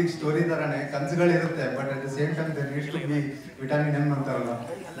ನಮ್ಮ movie story ಥರನೇ ಕನಸುಗಳಿರುತ್ತೆ, but at the same time there needs to be vitamin M ಅಂತಾರಲ್ಲ,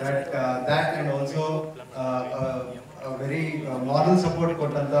 that and also a very moral support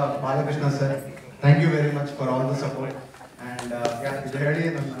ಕೊಟ್ಟಂತ Balakrishna sir, thank you very much for all the support. And ಇದು ಹೇಳಿ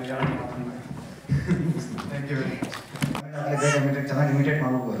thank you very much. ಚೆನ್ನಾಗಿ imitate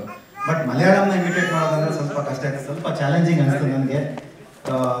ಮಾಡ್ಬೋದು, but ಮಲಯಾಳಂನ imitate ಮಾಡೋದಂದ್ರೆ ಸ್ವಲ್ಪ ಕಷ್ಟ ಆಯ್ತು, ಸ್ವಲ್ಪ ಚಾಲೆಂಜಿಂಗ್ ಅನಿಸ್ತು ನನಗೆ.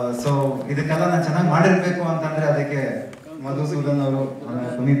 ಸೊ ಇದಕ್ಕೆಲ್ಲ ನಾನು ಚೆನ್ನಾಗಿ ಮಾಡಿರ್ಬೇಕು ಅಂತಂದ್ರೆ ಅದಕ್ಕೆ ಮಧುಸೂದನ್ ಅವರು,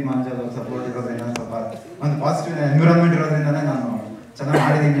 ಪುನೀತ್ ಮಾಂಜಲ್ ಅವರು ಸಪೋರ್ಟ್ ಇರೋದ್ರಿಂದ, ಸ್ವಲ್ಪ ಒಂದು ಪಾಸಿಟಿವ್ ಎನ್ವಿರಾನ್ಮೆಂಟ್ ಇರೋದ್ರಿಂದನೇ ನಾನು ಚೆನ್ನಾಗಿ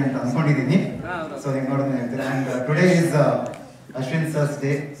ಮಾಡಿದ್ದೀನಿ ಅಂತ ಅನ್ಕೊಂಡಿದ್ದೀನಿ. ಸೊ ಹಿಂಗೆ ನೋಡೋದು ಹೇಳ್ತೀನಿ. And today is Ashwin sirs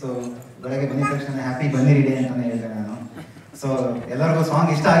day. So ಬೆಳಗ್ಗೆ ಬಂದಿದ ತಕ್ಷಣ ಹ್ಯಾಪಿ ಬನ್ನಿರಿ ಡೇ ಅಂತಾನೆ ಹೇಳಿದೆ ನಾನು. ಸೊ ಎಲ್ಲರಿಗೂ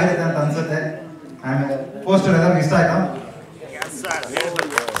ಸಾಂಗ್ ಇಷ್ಟ ಆಗಿರುತ್ತೆ ಅಂತ ಅನ್ಸುತ್ತೆ. ಆ್ಯಂಡ್ ಪೋಸ್ಟರ್ ಎಲ್ಲರಿಗೂ ಇಷ್ಟ ಆಯ್ತಾ?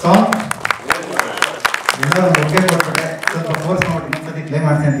 ಸಾಂಗ್ ಎಲ್ಲರೂ ಒಟ್ಟಿಗೆ ಕೊಟ್ಬಿಟ್ಟೆ, ಸ್ವಲ್ಪ ಫೋರ್ಸ್ ಮಾಡಿ ಇನ್ನೊಂದ್ಸತಿ ಪ್ಲೇ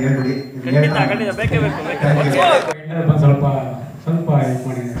ಮಾಡ್ತೀನಿ ಅಂತ ಹೇಳ್ಬಿಡಿ. ಸ್ವಲ್ಪ ಹೆಲ್ಪ್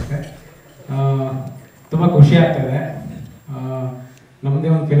ಮಾಡಿದ್ದೀನಿ ಅಷ್ಟೇ. ತುಂಬ ಖುಷಿ ಆಗ್ತದೆ. ನಮ್ಮದೇ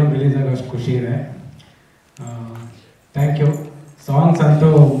ಒಂದು ಫಿಲಮ್ ರಿಲೀಸ್ ಆಗೋ ಅಷ್ಟು ಖುಷಿ ಇದೆ. Thank you. ಸಾಂಗ್ಸ್ ಅಂತೂ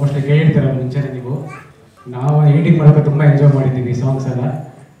ಮೋಸ್ಟ್ಲಿ ಕೇಳಿರ್ತೀರ ಮುಂಚೆನೇ ನೀವು. ನಾವು ಎಡಿಟಿಂಗ್ ಮಾಡೋಕ್ಕೆ ತುಂಬ ಎಂಜಾಯ್ ಮಾಡಿದ್ದೀವಿ ಸಾಂಗ್ಸ್ ಎಲ್ಲ.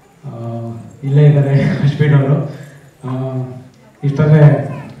 ಇಲ್ಲೇ ಇದ್ದಾರೆ ಅಶ್ವಿನ್ ಅವರು. ಇಷ್ಟಲ್ಲೇ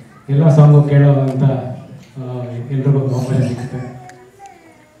ಎಲ್ಲ ಸಾಂಗು ಕೇಳೋ ಅಂತ ಎಲ್ರಿಗೂ ಅವಕಾಶ ಸಿಗುತ್ತೆ.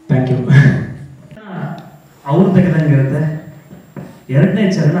 Thank you. ಅವ್ರು ತೆಗೆದಂಗೆ ಇರುತ್ತೆ. ಎರಡನೇ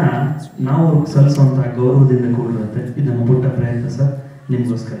ಚರಣ ನಾವು ಸಲ್ಲಿಸುವಂಥ ಗೌರವದಿಂದ ಕೂಡಿರುತ್ತೆ. ಇದು ನಮ್ಮ ಪುಟ್ಟ ಪ್ರಯತ್ನ ಸರ್,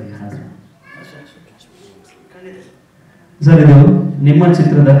 ನಿಮಗೋಸ್ಕರ ಈ ಹಾಡು ಸರ್. ಇದು ನಿಮ್ಮ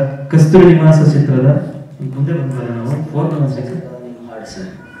ಚಿತ್ರದ ಕಸ್ತೂರಿ ನಿವಾಸ ಚಿತ್ರದ ಮುಂದೆ ಬಂದ್ವಲ್ಲ ನಾವು 4 ಹಾಡು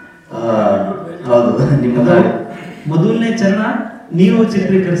ಸರ್. ಹೌದು, ನಿಮ್ಮದು ಮೊದಲನೇ ಚರಣ ನೀವು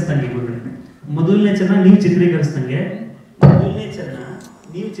ಚಿತ್ರೀಕರಿಸ್ದಂಗೆ ಬಿಡ್ರಿ. ಮೊದಲನೇ ಚರಣ ನೀವು ಚಿತ್ರೀಕರಿಸ್ದಂಗೆ, ಮೊದಲನೇ ಚರಣ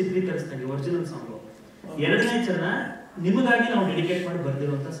ನೀವು ಚಿತ್ರೀಕರಿಸ್ದಂಗೆ ಒರಿಜಿನಲ್ ಸಾಂಗು. ಎರಡನೇ ಚರಣ ನಿಮಗಾಗಿ ನಾವು ಡೆಡಿಕೇಟ್ ಮಾಡಿ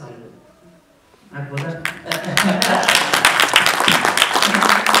ಬರ್ದಿರುವಂತ ಸಾಂಗ್. ಆಗ್ಬೋದಾ?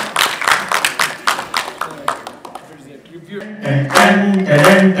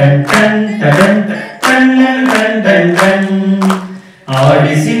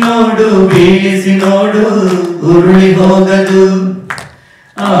 ಆಡಿಸಿ ನೋಡು, ಬೀಳಿಸಿ ನೋಡು, ಉರುಳಿ ಹೋಗದು.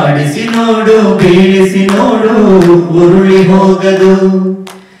 ಆಡಿಸಿ ನೋಡು, ಬೀಳಿಸಿ ನೋಡು, ಉರುಳಿ ಹೋಗದು.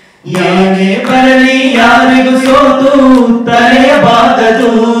 ಯಾನೇ ಬರಲಿ ಯಾರಿಗೂ ಸೋತು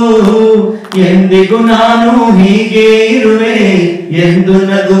ತಲೆಯಬಾಗದು. ಎಂದಿಗೂ ನಾನು ಹೀಗೆ ಇರುವೆ ಎಂದು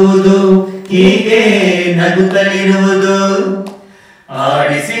ನಗುವುದು, ಹೀಗೆ ನಗುತ್ತಲಿರುವುದು.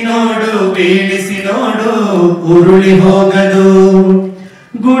 ಆಡಿಸಿ ನೋಡು, ಬೀಳಿಸಿ ನೋಡು, ಉರುಳಿ ಹೋಗದು.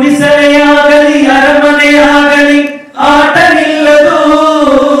 ಗುಡಿಸಲೆಯಾಗಲಿ ಅರಮನೆಯಾಗಲಿ ಆಟ ನಿಲ್ಲದು.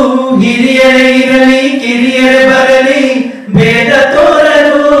 ಹಿರಿಯರೇ ಇರಲಿ ಕಿರಿಯರೇ ಬರಲಿ ಭೇದ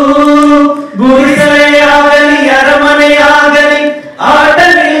ತೋರದು. ಗುಡಿಸಲೆಯಾಗಲಿ ಅರಮನೆಯಾಗಲಿ ಆಟ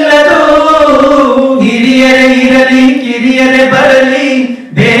ನಿಲ್ಲದು. ಹಿರಿಯರೇ ಇರಲಿ ಕಿರಿಯರೇ ಬರಲಿ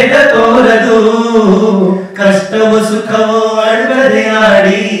ಭೇದ ತೋರದು. ಕಷ್ಟವೋ ಸುಖವೋ ಅಳ್ಬದೆ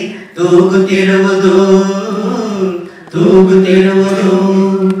ಆಡಿ ತೂಗುತ್ತಿರುವುದು, ತೂಗುತ್ತಿರುವುದು.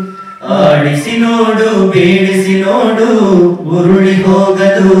 ಆಡಿಸಿ ನೋಡು, ಬೀಳಿಸಿ ನೋಡು, ಉರುಳಿ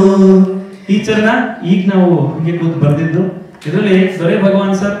ಹೋಗದು. ಈ ಚರಣ ಈಗ ನಾವು ಹೀಗೆ ಕೂತು ಬರ್ದಿದ್ದು. ಇದರಲ್ಲಿ ದೊರೆ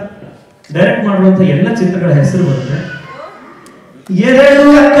ಭಗವಾನ್ ಸರ್ ಡೈರೆಕ್ಟ್ ಮಾಡುವಂತ ಎಲ್ಲ ಚಿತ್ರಗಳ ಹೆಸರು ಬರುತ್ತೆ. ಎರಡು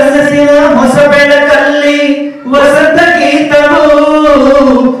ಕನಸಿನ ಹೊಸ ಬೆಳಕಲ್ಲಿ ವಸಂತ ಗೀತವು.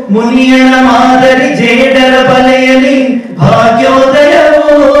 ಮುನಿಯನ ಮಾದರಿ ಜೇಡರ ಬಲೆಯಲ್ಲಿ ಭಾಗ್ಯೋದಯವು.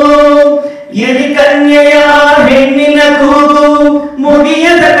 ಎಲಿ ಕನ್ಯೆಯ ಹೆಣ್ಣಿನ ಕೂಗು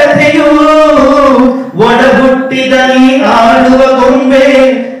ಮುಗಿಯದ ಕಥೆಯು. ಒಡ ಹುಟ್ಟಿದ ನೀ ಆಡುವ ಗೊಂಬೆ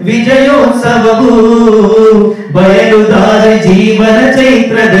ವಿಜಯೋತ್ಸವವು. ಬಯಲುದಾರಿ ಜೀವನ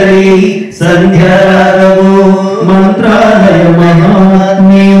ಚೈತ್ರದಲ್ಲಿ ಸಂಧ್ಯಾರಾಗವು. ಮಂತ್ರಾಲಯ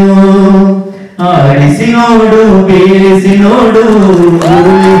ಮಹಾತ್ಮೆಯು. ಆಡಿಸಿ ನೋಡು, ಬೀಳಿಸಿ ನೋಡು,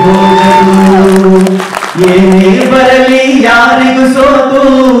 ಉರುಳಿ ಹೋಗದು. ಏನೇ ಬರಲಿ ಯಾರಿಗೂ ಸೋತು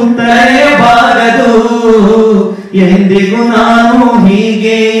ತಲೆಯಬಾರದು. ಎಂದಿಗೂ ನಾನು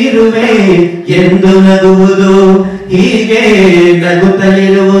ಹೀಗೆ ಇರುವೆ ಎಂದು ನಗುವುದು, ಹೀಗೆ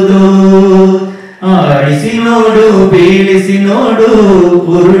ನಗುತ್ತಲಿರುವುದು. ಆಡಿಸಿ ನೋಡು, ಬೀಳಿಸಿ ನೋಡು,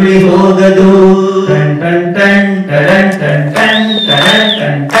 ಉರುಳಿ ಹೋಗದು. Ton ton ton ಟಡನ್ ton ton ಟಡನ್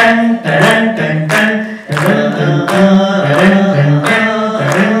ton ton ಟಡನ್ ton ton ಟಡನ್ ton ton ಟಡನ್ ton ton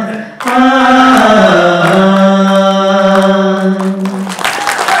ಟಡನ್.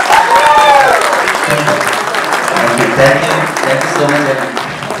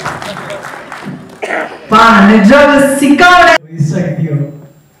 ನಿಜವಾಗ್ಲೂ ಸಿಕ್ಕಾಪಟ್ಟೆ ವಯಸ್ಸಾಗಿದೆಯೋ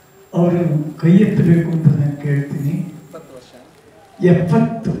ಅವರು ಕೈ ಎತ್ತಬೇಕು ಅಂತ ನಾನು ಕೇಳ್ತೀನಿ.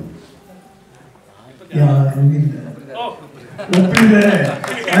 70 ಯಾರು ಇಲ್ಲ ಒಪ್ಪಿದ್ದಾರೆ.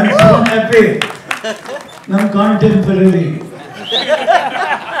 I am so happy. ನಮ್ಮ ಕಾಂಟೆಂಪರರಿ.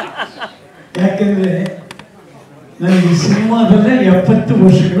 ಯಾಕೆಂದ್ರೆ ನನಗೆ ಸಿನಿಮಾದಲ್ಲೇ 70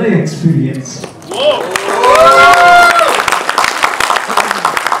 ವರ್ಷಗಳ ಎಕ್ಸ್ಪೀರಿಯನ್ಸ್.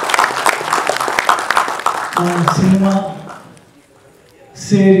 ನಾನು ಸಿನಿಮಾ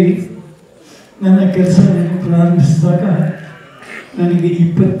ಸೇರಿ ನನ್ನ ಕೆಲಸ ಪ್ರಾರಂಭಿಸಿದಾಗ ನನಗೆ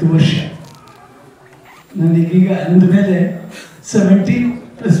 20 ವರ್ಷ. ನನಗೀಗ ಅಂದಮೇಲೆ 70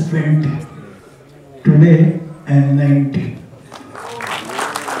 + 20. Today I am 90.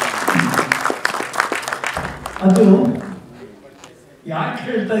 ಅದು ಯಾಕೆ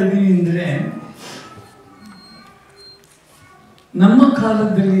ಹೇಳ್ತಾ ಇದ್ದೀನಿ ಅಂದರೆ, ನಮ್ಮ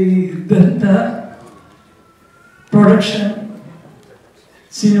ಕಾಲದಲ್ಲಿ ಇದ್ದಂಥ ಪ್ರೊಡಕ್ಷನ್,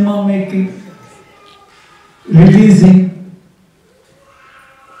 ಸಿನಿಮಾ ಮೇಕಿಂಗ್, ರಿಲೀಸಿಂಗ್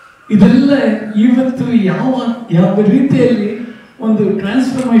ಇದೆಲ್ಲ ಇವತ್ತು ಯಾವ ರೀತಿಯಲ್ಲಿ ಒಂದು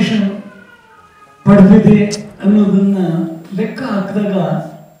ಟ್ರಾನ್ಸ್ಫಾರ್ಮೇಷನ್ ಪಡೆದಿದೆ ಅನ್ನೋದನ್ನ ಲೆಕ್ಕ ಹಾಕಿದಾಗ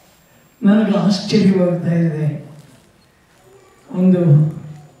ನನಗೆ ಆಶ್ಚರ್ಯವಾಗ್ತಾ ಇದೆ. ಒಂದು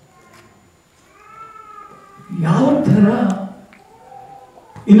ಯಾವ ಥರ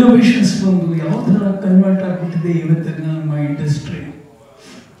ಇನೋವೇಷನ್ಸ್ ಬಂದು ಯಾವ ಥರ ಕನ್ವರ್ಟ್ ಆಗ್ಬಿಟ್ಟಿದೆ ಇವತ್ತಿನ ನಮ್ಮ ಇಂಡಸ್ಟ್ರಿ.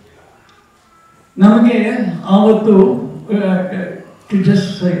 ನಮಗೆ ಆವತ್ತು to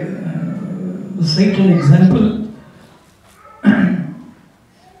just site an example,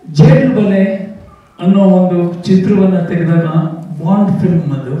 jade ಬಲೆ ಅನ್ನೋ ಒಂದು ಚಿತ್ರವನ್ನು ತೆಗೆದಾಗ ಬಾಂಡ್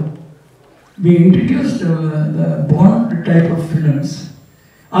ಫಿಲ್ಮ್ ಅದು, V introduced the bond type of films.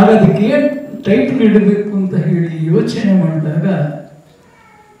 ಆಗ ಅದಕ್ಕೆ ಏನು ಟೈಟಲ್ ಇಡಬೇಕು ಅಂತ ಹೇಳಿ ಯೋಚನೆ ಮಾಡಿದಾಗ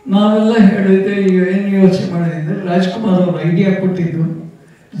ನಾವೆಲ್ಲ ಹೇಳಿದ್ದೆ, ಏನು ಯೋಚನೆ ಮಾಡಿದ್ರೆ ರಾಜ್ಕುಮಾರ್ ಅವರು ಐಡಿಯಾ ಕೊಟ್ಟಿದ್ದು,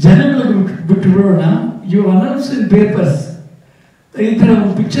 ಜನಗಳಿಗೆ ಬಿಟ್ಟುಬಿಡೋಣ, ಯು ಅನೌನ್ಸ್ ಇನ್ ಪೇಪರ್ಸ್, ಈ ಥರ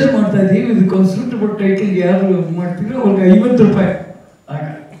ಒಂದು ಪಿಕ್ಚರ್ ಮಾಡ್ತಾ ಇದ್ದೀವಿ, ಇದಕ್ಕೊಂದು ಸೂಟಬಲ್ ಟೈಟಲ್ ಯಾರು ಮಾಡ್ತೀರೋ ಅವ್ರಿಗೆ 50 ರೂಪಾಯಿ, ಆಗ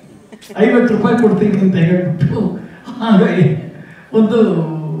 50 ರೂಪಾಯಿ ಕೊಡ್ತೀವಿ ಅಂತ ಹೇಳ್ಬಿಟ್ಟು ಆಗ ಒಂದು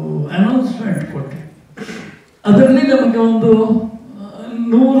ಅನೌನ್ಸ್ಮೆಂಟ್ ಕೊಟ್ಟೆ. ಅದರಲ್ಲಿ ನಮಗೆ ಒಂದು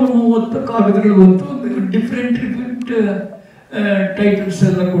 130 ಕಾಗದಗಳು ಬಂತು. ಡಿಫ್ರೆಂಟ್ ಟೈಟಲ್ಸ್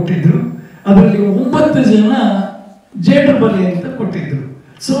ಎಲ್ಲ ಕೊಟ್ಟಿದ್ರು. ಅದರಲ್ಲಿ 9 ಜನ ಜೇಡ್ರ ಬಲೆ ಅಂತ ಕೊಟ್ಟಿದ್ರು.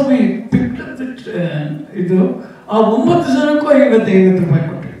 ಸೊ ವಿ ಪಿಕ್ಡ್ ಅಪ್ ಇದು, ಆ 9 ಜನಕ್ಕೂ 50 ರೂಪಾಯಿ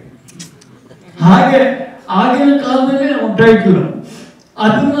ಕೊಟ್ಟಿದ್ರು. ಹಾಗೆ ಆಗಿನ ಕಾಲದಲ್ಲಿ ನಾವು ಟೈಟಲ್,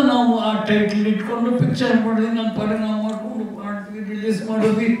 ಅದನ್ನ ನಾವು ಆ ಟೈಟಲ್ ಇಟ್ಕೊಂಡು ಪಿಕ್ಚರ್ ಮಾಡಿದ್ವಿ, ನಮ್ಮ ಪಡೆ ನಾವು ಮಾಡ್ಕೊಂಡು ಮಾಡ್ತೀವಿ, ರಿಲೀಸ್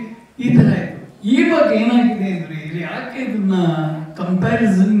ಮಾಡಿದ್ವಿ, ಈ ಥರ ಆಯಿತು. ಇವಾಗ ಏನಾಗಿದೆ ಅಂದರೆ, ಇಲ್ಲಿ ಯಾಕೆ ಇದನ್ನ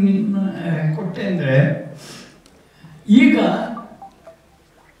ಕಂಪ್ಯಾರಿಸನ್ ಕೊಟ್ಟೆ ಅಂದರೆ, ಈಗ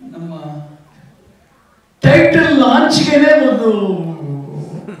ನಮ್ಮ ಟೈಟಲ್ ಲಾಂಚ್ಗೆ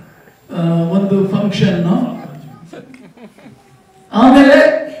ಒಂದು ಫಂಕ್ಷನ್ನು, ಆಮೇಲೆ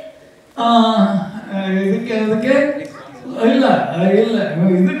ಅದಕ್ಕೆ ಇಲ್ಲ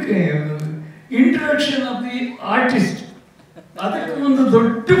ಇದಕ್ಕೆ ಇಂಟ್ರೊಡಕ್ಷನ್ ಆಫ್ ದಿ ಆರ್ಟಿಸ್ಟ್, ಅದಕ್ಕೆ ಒಂದು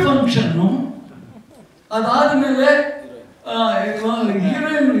ದೊಡ್ಡ ಫಂಕ್ಷನ್ನು, ಅದಾದ್ಮೇಲೆ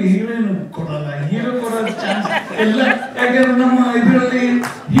ಹೀರೋಯಿನ್ ಕೊಡಲ್ಲ, ಹೀರೋ ಕೊಡೋ ಚಾನ್ಸ್ ಎಲ್ಲ, ಯಾಕಂದ್ರೆ ನಮ್ಮ ಇದರಲ್ಲಿ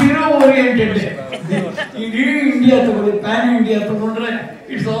ಹೀರೋ ಓರಿಯೆಂಟೆಡ್. ಇಡೀ ಇಂಡಿಯಾ ತಗೊಳ್ಳಿ, ಪ್ಯಾನ್ ಇಂಡಿಯಾ ತಗೊಂಡ್ರೆ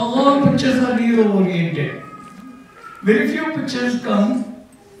it's all pictures R hero oriented. Very few pictures come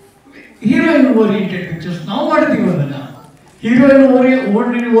heroine oriented pictures. ನಾವು ಮಾಡ್ತೀವಿ ಅದನ್ನ. ಹೀರೋಯಿನ್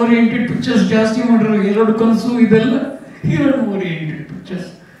ಓರಿಯೆಂಟೆಡ್ ಪಿಕ್ಚರ್ಸ್ ಜಾಸ್ತಿ ಮಾಡಿರೋ 2 ಕನಸು ಇದೆಲ್ಲ ಹೀರೋಯಿನ್ ಓರಿಯೆಂಟೆಡ್ ಪಿಕ್ಚರ್ಸ್.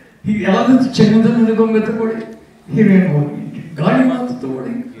 ಯಾವ್ದು ಚೆನ್ನದ ನುಡಿಗೊಂಬೆ ತಗೊಳ್ಳಿ, ಹೀರೋಯಿನ್ ಓರಿಯೆಂಟೆಡ್. ಗಾಳಿ ಮಾತು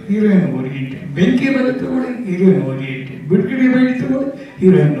ತಗೊಳ್ಳಿ, ಹೀರೋಯಿನ್ ಓರಿಯೆಂಟೆಡ್. ಬೆಂಕಿ ಬಲೆ ತಗೊಳ್ಳಿ, ಹೀರೋಯಿನ್ ಓರಿಯೆಂಟೆಡ್. ಬಿಡ್ಕಿಡಿ ಬೇಡಿ ತಗೊಳ್ಳಿ,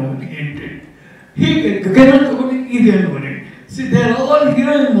 ಹೀರೋಯಿನ್ ಓರಿಯೆಂಟೆಡ್. ಹೀಗೆ ಗಗನ ತಗೊಳ್ಳಿ, heroine oriented. C they are all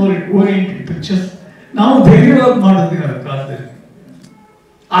heroine oriented pictures. ನಾವು ಧೈರ್ಯವಾಗಿ ಮಾಡಿದ್ವಿ ಆ ಕಾಲದಲ್ಲಿ.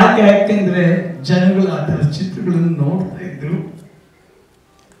 ಆಕೆ ಯಾಕೆಂದ್ರೆ ಜನಗಳು ಆ ಥರ ಚಿತ್ರಗಳನ್ನು ನೋಡ್ತಾ ಇದ್ರು.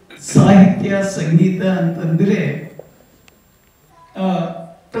 ಸಾಹಿತ್ಯ ಸಂಗೀತ ಅಂತಂದ್ರೆ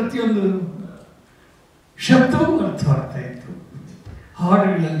ಪ್ರತಿಯೊಂದು ಶಬ್ದವೂ ಅರ್ಥವಾಗ್ತಾ ಇತ್ತು,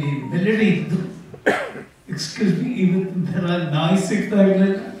 ಹಾಡುಗಳಲ್ಲಿ ಮೆಲಡಿ ಇತ್ತು. ಎಕ್ಸ್ಕ್ಯೂಸ್ ಮಿ, ಇವತ್ತಿನ ಥರ ನಾಯ್ಸ್ ಸಿಗ್ತಾ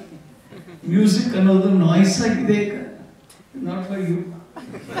ಇರಲಿಲ್ಲ. ಮ್ಯೂಸಿಕ್ ಅನ್ನೋದು ನಾಯ್ಸ್ ಆಗಿದೆ ಈಗ. Not for you.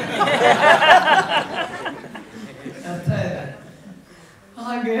 ಅರ್ಥ ಇದೆ.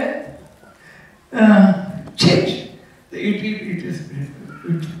 ಹಾಗೆ change it is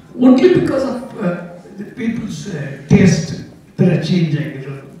only because of the people's taste ಥರ ಚೇಂಜ್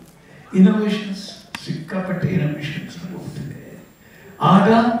ಆಗಿರೋದು. ಇನೋವೇಷನ್ಸ್ ಸಿಕ್ಕಾಪಟ್ಟೆ ಇನೋವೇಷನ್ಸ್ ಹೋಗ್ತಿದೆ. ಆಗ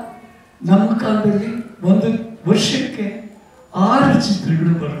ನಮ್ಮ ಕಾಲದಲ್ಲಿ ಒಂದು ವರ್ಷಕ್ಕೆ 6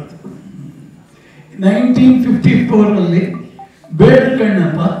 ಚಿತ್ರಗಳು ಬರೋದು. 1954 ಬೇಡ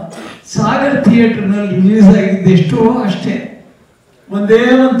ಕಣ್ಣಪ್ಪ ಸಾಗರ್ ಥಿಯೇಟರ್ನಲ್ಲಿ ರಿಲೀಸ್ ಆಗಿದ್ದೆಷ್ಟೋ ಅಷ್ಟೇ, ಒಂದೇ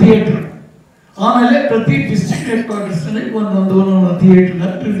ಒಂದು ಥಿಯೇಟರ್. ಆಮೇಲೆ ಪ್ರತಿ ಡಿಸ್ಟ್ರಿಕ್ಟ್ ಹೆಡ್ ಕ್ವಾರ್ಟರ್ಸ್ನಲ್ಲಿ ಒಂದೊಂದು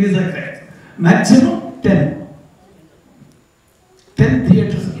ಥಿಯೇಟರ್ನಲ್ಲಿ ರಿಲೀಸ್ ಆಗ್ತಾ ಇತ್ತು. ಮ್ಯಾಕ್ಸಿಮಮ್ 10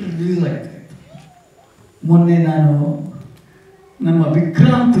 ಥಿಯೇಟರ್ಸ್ ರಿಲೀಸ್ ಆಗ್ತಾ ಇತ್ತು. ಮೊನ್ನೆ ನಾನು ನಮ್ಮ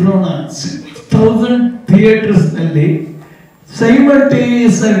ವಿಕ್ರಾಂತ್ ರೋಣ 6000 ಥಿಯೇಟರ್ಸ್ನಲ್ಲಿ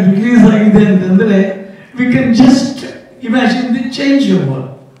ಸೈಮಲ್ಟೇನಿಯಸ್ ಆಗಿ ರಿಲೀಸ್ ಆಗಿದೆ ಅಂತಂದರೆ we can just imagine the change over.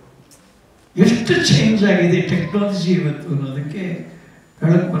 ಎಷ್ಟು ಚೇಂಜ್ ಆಗಿದೆ ಟೆಕ್ನಾಲಜಿ ಇವತ್ತು ಅನ್ನೋದಕ್ಕೆ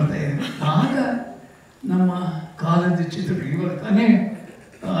ಹೇಳಕ್ ಬರ್ತಾ ಇದೆ. ಆಗ ನಮ್ಮ ಕಾಲದ ಚಿತ್ರಗಳು ಇವಾಗ ತಾನೇ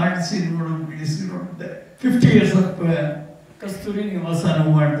ಆಡಿಸಿ ನೋಡೋದು, ಬಿಡಿಸಿ ನೋಡಿದೆ. 50 years ಆಫ್ ಕಸ್ತೂರಿ ನಿವಾಸ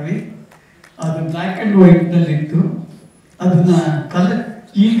ನಾವು ಮಾಡಿದ್ವಿ. ಅದು ಬ್ಲ್ಯಾಕ್ ಆ್ಯಂಡ್ ವೈಟ್ನಲ್ಲಿತ್ತು. ಅದನ್ನ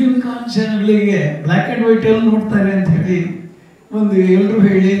ಈಗಿನ ಕಾಲ ಜನಗಳಿಗೆ ಬ್ಲ್ಯಾಕ್ ಆ್ಯಂಡ್ ವೈಟಲ್ಲಿ ನೋಡ್ತಾರೆ ಅಂತ ಹೇಳಿ ಎಲ್ಲರೂ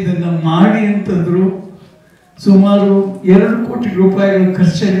ಹೇಳಿ ಇದನ್ನು ಮಾಡಿ ಅಂತಂದ್ರು. ಸುಮಾರು 2 ಕೋಟಿ ರೂಪಾಯಿಗಳ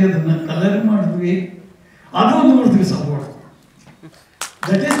ಖರ್ಚಲ್ಲಿ ಅದನ್ನು ಕಲರ್ ಮಾಡಿದ್ವಿ. ಅದು ನೋಡಿದ್ವಿ support.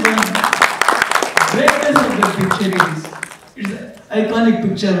 That is greatness of the picture. It's iconic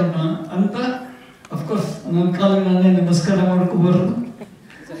picture ಅಂತ ಅಫ್ಕೋರ್ಸ್ ನನ್ನ ಕಾಲಿಗೆ ನಾನೇ ನಮಸ್ಕಾರ ಮಾಡ್ಕೋಬಾರದು,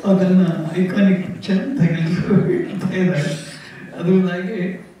 ಅದನ್ನು ಐಕಾನಿಕ್ ಪಿಕ್ಚರ್ ಅಂತ ಎಲ್ಲರೂ ಹೇಳ್ತಾ ಇದ್ದಾರೆ. ಅದರಿಂದಾಗಿ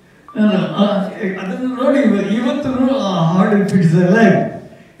ನಾನು ಅದನ್ನು ನೋಡಿ ಇವತ್ತು ಆ ಹಾಡು if it's live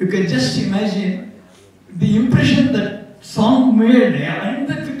you can just imagine the impression that song made and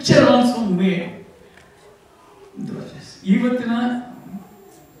the picture also made. ಇವತ್ತಿನ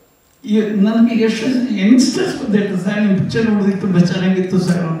ನನಗೆ ಎಷ್ಟು ಯಂಗ್ಸ್ಟರ್ಸ್ ಬಂದಿತ್ತು ಸರ್, ನಿಮ್ಮ ಪಿಕ್ಚರ್ ನೋಡಿದ್ರೆ ತುಂಬ ಚೆನ್ನಾಗಿತ್ತು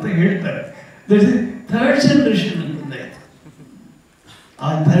ಸರ್ ಅಂತ ಹೇಳ್ತಾರೆ. ದಟ್ ಇಸ್ ಥರ್ಡ್ ಜನರೇಷನ್ ಬಂದಾಯ್ತು. ಆ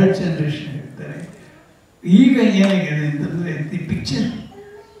ಥರ್ಡ್ ಜನರೇಷನ್ ಹೇಳ್ತಾರೆ. ಈಗ ಏನಾಗಿದೆ ಅಂತಂದರೆ the picture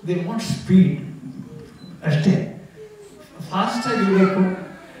they want speed ಅಷ್ಟೇ, ಫಾಸ್ಟಾಗಿರಬೇಕು.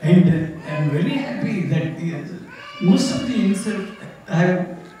 And I am very happy that most of the youngsters have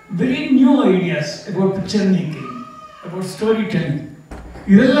very new ideas about picture making, about story telling.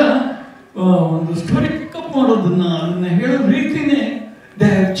 ಇದೆಲ್ಲ ಒಂದು story pickup ಮಾಡೋದನ್ನ ಅದನ್ನ ಹೇಳೋ ರೀತಿನೇ they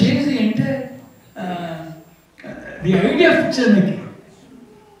have change the entire the idea of picture making.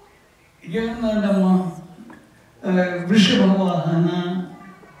 ಈಗ ನಮ್ಮ ವೃಷಭವಾಹನ,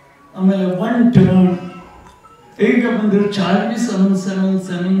 ಆಮೇಲೆ one turn, ಈಗ ಬಂದಿರೋ ಚಾರ್ಲಿ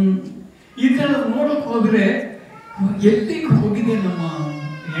 777, ಈ ಥರದ್ದು ನೋಡೋಕೆ ಹೋದರೆ ಎಲ್ಲಿಗೆ ಹೋಗಿದೆ ನಮ್ಮ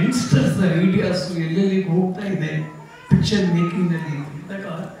ಯಂಗ್ಸ್ಟರ್ಸ್ ಐಡಿಯಾಸು, ಎಲ್ಲೆಲ್ಲಿಗೆ ಹೋಗ್ತಾ ಇದೆ ಪಿಕ್ಚರ್ ಮೇಕಿಂಗ್ನಲ್ಲಿ ಇದ್ದಾಗ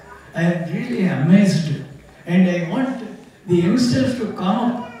I am really amazed. And I want the youngsters to come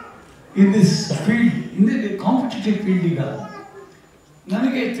up in this field, in the competitive field. ಈಗ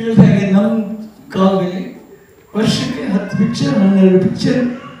ನನಗೆ ತಿಳಿದಾಗೆ ನಮ್ಮ ಕಾಲದಲ್ಲಿ ವರ್ಷಕ್ಕೆ 10 ಪಿಕ್ಚರ್ 12 ಪಿಕ್ಚರ್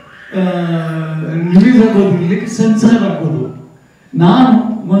ರಿಲೀಸ್ ಆಗೋದು, ಇರಲಿಕ್ಕೆ ಸೆನ್ಸಾರ್ ಆಗೋದು. ನಾನು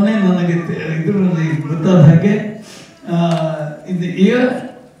ಮೊನ್ನೆ ನನಗೆ ಇದರಲ್ಲಿ ಗೊತ್ತಾದ ಹಾಗೆ in the year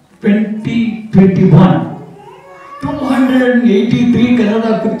 2021 283 Kannada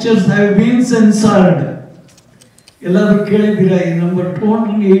pictures have been censored. ಎಲ್ಲರೂ ಕೇಳಿದ್ದೀರಾ ಈ ನಂಬರ್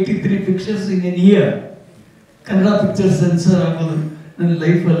 283 ಪಿಕ್ಚರ್ಸ್ ಇನ್ N year Kannada picture sensor ಆಗೋದು. ನನ್ನ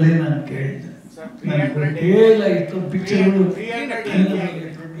ಲೈಫಲ್ಲೇ ನಾನು ಕೇಳಿದ್ದೆ. ಇಷ್ಟು ಪಿಕ್ಚರ್ಗಳು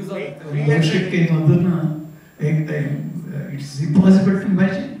ವರ್ಷಕ್ಕೆ ಅದನ್ನ it's impossible to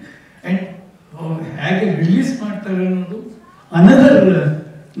imagine. And ಹೇಗೆ ರಿಲೀಸ್ ಮಾಡ್ತಾರೆ ಅನ್ನೋದು ಅನದರ್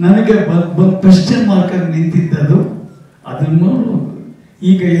ನನಗೆ ಕ್ವೆಶ್ಚನ್ ಮಾರ್ಕ್ ಆಗಿ ನಿಂತಿದ್ದದು. ಅದನ್ನು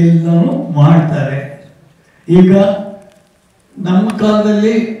ಈಗ ಎಲ್ಲರೂ ಮಾಡ್ತಾರೆ. ಈಗ ನಮ್ಮ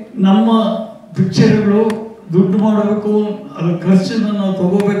ಕಾಲದಲ್ಲಿ ನಮ್ಮ ಪಿಕ್ಚರ್ಗಳು ದುಡ್ಡು ಮಾಡಬೇಕು, ಅದ್ರ ಖರ್ಚನ್ನು ನಾವು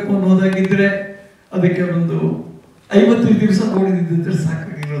ತಗೋಬೇಕು ಅನ್ನೋದಾಗಿದ್ದರೆ ಅದಕ್ಕೆ ಒಂದು 50 ದಿವಸ ಓಡಿದಿದ್ದರೆ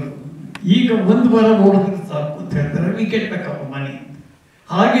ಸಾಕಾಗಿರೋದು. ಈಗ 1 ವಾರ ಓಡಿದ್ರೆ ಸಾಕು ಅಂತ ಹೇಳ್ತಾರೆ, ವಿ ಗೆಟ್ ಬ್ಯಾಕ್ ಅವರ್ ಮನಿ.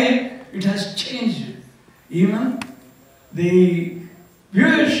 ಹಾಗೆ it has change. Even the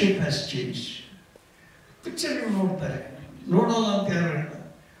ವ್ಯೂಯರ್ಶಿಪ್ has change. ಪಿಕ್ಚರ್ಗಳು ನೋಡ್ತಾರೆ, ನೋಡೋಲ್ಲ ಅಂತ ಯಾರು ಹೇಳ್ತಾರೆ.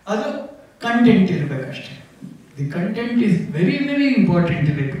 ಅದು content ಇರಬೇಕಷ್ಟೇ. The content is very very important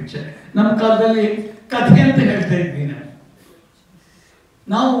ಇದೆ ಪಿಕ್ಚರ್. ನಮ್ಮ ಕಾಲದಲ್ಲಿ ಕಥೆ ಅಂತ ಹೇಳ್ತಾ ಇದ್ವಿ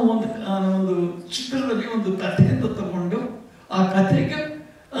ನಾವು ಒಂದು ಚಿತ್ರದಲ್ಲಿ ಒಂದು ಕಥೆಯಿಂದ ತಗೊಂಡು ಆ ಕಥೆಗೆ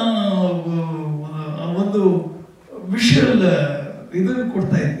ಒಂದು ವಿಷುವಲ್ ಇದನ್ನು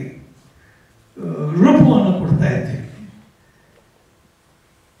ಕೊಡ್ತಾ ಇದ್ವಿ, ರೂಪವನ್ನು ಕೊಡ್ತಾ ಇದ್ವಿ.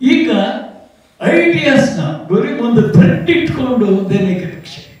 ಈಗ ಐಡಿಯಾಸ್ನ ಬರೀ ಒಂದು ಥ್ರೆಡ್ ಇಟ್ಕೊಂಡು ದೇನಿಗೆ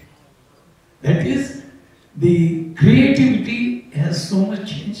picture. That is the creativity has so much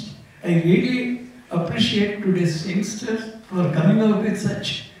change. I really appreciate today's youngsters for coming out with such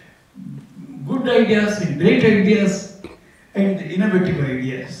good ideas and great ideas and innovative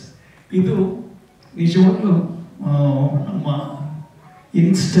ideas. ಇದು ನಿಜವಾಗ್ಲೂ ನಮ್ಮ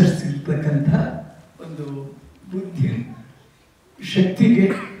ಯಂಗ್ಸ್ಟರ್ಸ್ ಇರ್ತಕ್ಕಂಥ ಒಂದು ಬುದ್ಧಿ ಶಕ್ತಿಗೆ,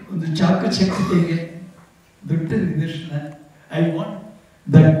 ಒಂದು ಚಾಕಚಕ್ಯತೆಗೆ ದೊಡ್ಡ ನಿದರ್ಶನ. I want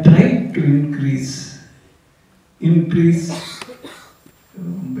the tribe to increase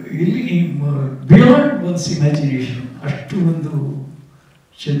ಇಲ್ಲಿ ಬಿಯಾಂಡ್ ಒನ್ಸ್ ಇಮ್ಯಾಜಿನೇಷನ್. ಅಷ್ಟು ಒಂದು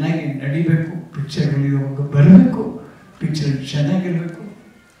ಚೆನ್ನಾಗಿ ನಡಿಬೇಕು ಪಿಕ್ಚರ್ಗಳು, ಇವಾಗ ಬರಬೇಕು, ಪಿಕ್ಚರ್ ಚೆನ್ನಾಗಿರಬೇಕು.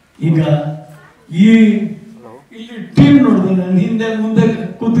 ಈಗ ಇಲ್ಲಿ ಟೀಮ್ ನೋಡಿದ್ರೆ ನಾನು ಹಿಂದೆ ಮುಂದೆ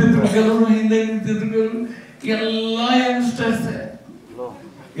ಕೂತಿದ್ರು ಕೆಲವರು, ಹಿಂದೆ ನಿಂತಿದ್ರು ಎಲ್ಲ ಯಂಗ್ಸ್ಟರ್ಸ್,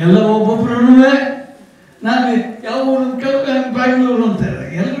 ಎಲ್ಲ ಒಬ್ಬೊಬ್ರು. ನಾನು ಯಾವ ಕೆಲವು ಬ್ಯಾಂಗ್ಳೂರು ಅಂತಾರೆ,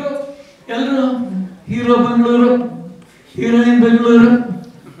 ಎಲ್ಲರೂ hero Bengaluru, heroine Bengaluru,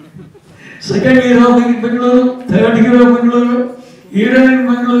 second hero Bengaluru, third hero Bengaluru, heroine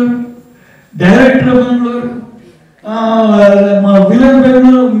Bengaluru, director Bengaluru, villain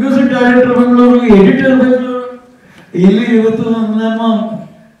Bengaluru, music director Bengaluru, editor Bengaluru. ಇಲ್ಲಿ ಇವತ್ತು ನಮ್ಮ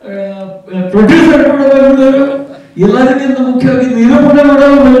ಪ್ರೊಡ್ಯೂಸರ್ ಕೂಡ ಬೆಂಗಳೂರು, ಎಲ್ಲರಿಗಿಂತ ಮುಖ್ಯವಾಗಿ ನಿರೂಪಣೆ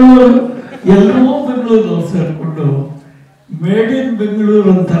ಮಾಡೋರು ಬೆಂಗಳೂರು. ಎಲ್ಲರೂ ಬೆಂಗಳೂರು ಸೇರಿಕೊಂಡು ಮೇಡ್ ಇನ್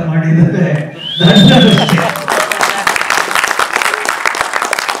ಬೆಂಗಳೂರು ಅಂತ ಮಾಡಿದರೆ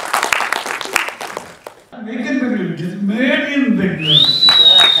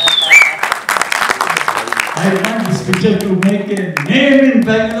picture to make a name in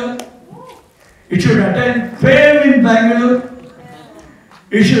Bangalore. It should attain fame in Bangalore.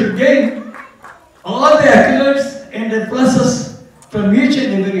 It should gain all the accolades and the pluses from each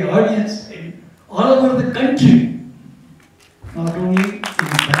and every audience in all over the country. Not only in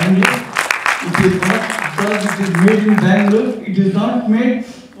Bangalore, it is not because it is made in Bangalore, it is not made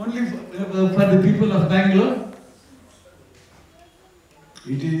only for the people of Bangalore.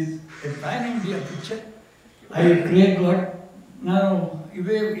 It is a pan-India picture. I pray God, ನಾನು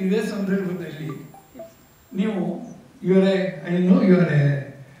ಇದೇ ಸಂದರ್ಭದಲ್ಲಿ ನೀವು I know you are a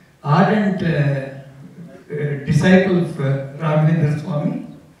ardent disciple of Raghavendra Swami.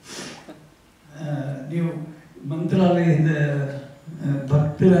 ನೀವು ಮಂತ್ರಾಲಯದ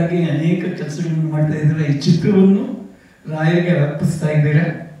ಭಕ್ತರಾಗಿ ಅನೇಕ ಕೆಲಸಗಳನ್ನು ಮಾಡ್ತಾ ಇದ್ದೀರಾ. ಈ ಚಿತ್ರವನ್ನು ರಾಯರಿಗೆ ಅರ್ಪಿಸ್ತಾ ಇದ್ದೀರಾ.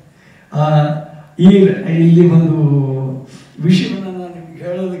 ಇಲ್ಲಿ ಒಂದು ವಿಷಯವನ್ನು ನಾನು ನಿಮ್ಗೆ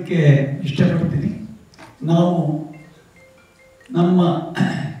ಹೇಳೋದಕ್ಕೆ ಇಷ್ಟಪಡ್ತೀನಿ. ನಾವು ನಮ್ಮ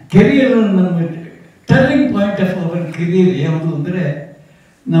ಕೆರಿಯರ್, ನಮ್ಮ turning point of our career ಯಾವುದು ಅಂದರೆ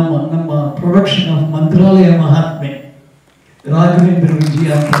ನಮ್ಮ ಪ್ರೊಡಕ್ಷನ್ ಆಫ್ ಮಂತ್ರಾಲಯ ಮಹಾತ್ಮೆ ರಾಘವೇಂದ್ರ ವಿಜಯ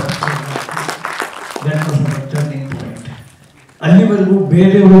ಅಂತ that was our turning point. ಅಲ್ಲಿವರೆಗೂ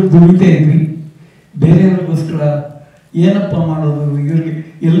ಬೇರೆಯವರು ದುಡಿತಾ ಇದ್ವಿ, ಬೇರೆಯವ್ರಿಗೋಸ್ಕರ ಏನಪ್ಪ ಮಾಡೋದು, ಇವ್ರಿಗೆ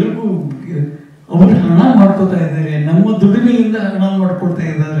ಎಲ್ರಿಗೂ ಅವರು ಹಣ ಮಾಡ್ಕೋತಾ ಇದ್ದಾರೆ, ನಮ್ಮ ದುಡಿಮೆಯಿಂದ ಹಣ ಮಾಡ್ಕೊಳ್ತಾ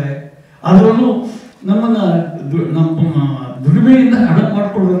ಇದ್ದಾರೆ. ಅದರಲ್ಲೂ ನಮ್ಮ ದುಡಿಮೆಯಿಂದ ಹಣ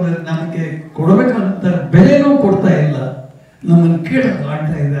ಮಾಡ್ಕೊಳ್ಳೋದ್ರೆ ನಮಗೆ ಕೊಡಬೇಕಂತ ಬೆಲೆನೂ ಕೊಡ್ತಾ ಇಲ್ಲ, ನಮ್ಮನ್ನು ಕೇಳಕ್ಕೆ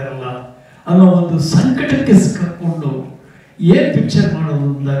ಮಾಡ್ತಾ ಇದ್ದಾರಲ್ಲ ಅನ್ನೋ ಒಂದು ಸಂಕಟಕ್ಕೆ ಸಿಕ್ಕಾಕೊಂಡು ಏನು ಪಿಕ್ಚರ್ ಮಾಡೋದು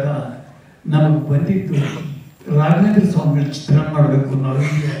ಅಂದಾಗ ನಮಗೆ ಬಂದಿತ್ತು ರಾಘವೇಂದ್ರ ಸ್ವಾಮಿಗಳ ಚಿತ್ರ ಮಾಡಬೇಕು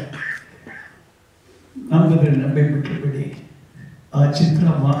ಅನ್ನೋರಿಗೆ. ನಂಬಿದ್ರೆ ನಂಬಿಬಿಟ್ರು ಬಿಡಿ, ಆ ಚಿತ್ರ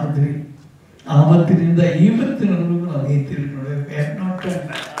ಮಾಡಿದ್ವಿ. ಆವತ್ತಿನಿಂದ ಇವತ್ತಿನವರೆಗೂ ನಾವು ಹೇಳ್ತೀವಿ ನೋಡಿ,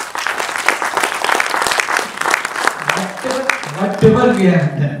 whatever we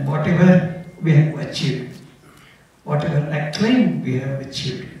have done, whatever we have achieved, whatever acclaim we have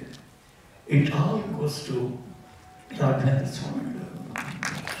achieved, it all goes to Raghavendra Swami.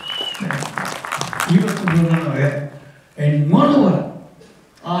 And moreover,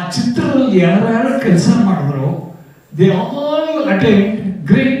 ಆ ಚಿತ್ರದಲ್ಲಿ ಯಾರ್ಯಾರು ಕೆಲಸ ಮಾಡಿದ್ರು, they all attained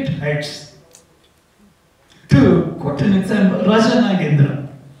great heights. To quote an example, Raja Nagendra,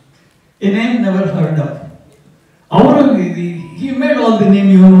 a name never heard of. He made all the name,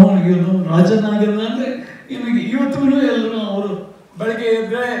 you know, Raja Nagendra ಅಂದ್ರೆ ಇವತ್ತು ಎಲ್ಲರೂ ಅವರು ಬೆಳಗ್ಗೆ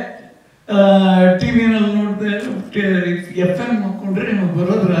ಇದ್ರೆ ಟಿವಿನಲ್ಲಿ ನೋಡಿದ್ರೆ FM ಹಾಕೊಂಡ್ರೆ ನಮಗೆ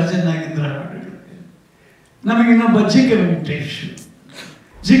ಬರೋದು ರಾಜ ನಾಗೇಂದ್ರ ಹಾಡುಗಳು. ನಮಗಿನ್ನೊಬ್ಬ ಜಿ ಕೆ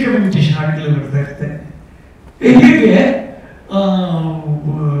ವೆಂಕಟೇಶ್ ಹಾಡುಗಳು ಬರ್ತಾ ಇರ್ತಾರೆ. ಹೀಗೆ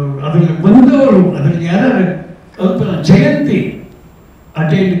ಅದ್ರಲ್ಲಿ ಬಂದವರು, ಅದ್ರಲ್ಲಿ ಯಾರು ಕಲ್ಪನಾ ಜಯಂತಿ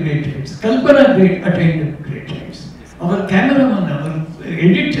ಅಟೈನ್ಡ್ ಗ್ರೇಟ್ ಹೈಟ್ಸ್, ಕಲ್ಪನಾ ಅಟೈನ್ಡ್ ಗ್ರೇಟ್ ಹೈಟ್ಸ್, ಅವರ ಕ್ಯಾಮರಾಮನ್, ಅವರ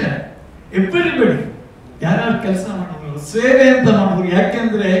ಎಡಿಟರ್, ಎವ್ರಿಬಡಿ ಯಾರ್ಯಾರು ಕೆಲಸ ಮಾಡಿದ್ರು, ಸೇವೆ ಅಂತ ಮಾಡಿದ್ರು.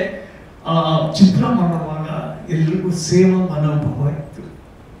 ಯಾಕೆಂದ್ರೆ ಆ ಚಿತ್ರ ಮಾಡುವಾಗ ಎಲ್ರಿಗೂ ಸೇವಾ ಮನೋಭಾವ ಇತ್ತು.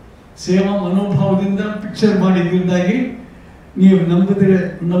 ಸೇವಾ ಮನೋಭಾವದಿಂದ ಪಿಕ್ಚರ್ ಮಾಡಿದ್ರಿಂದಾಗಿ ನೀವು ನಂಬಿ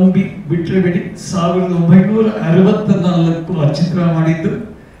ಬಿಟ್ಟರೆ ಬಿಡಿ, 1964 ಆ ಚಿತ್ರ ಮಾಡಿದ್ದು.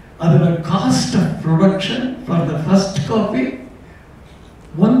 ಅದರ cost of production for the first copy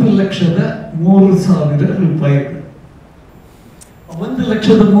 1,03,000 ರೂಪಾಯಿಗಳು.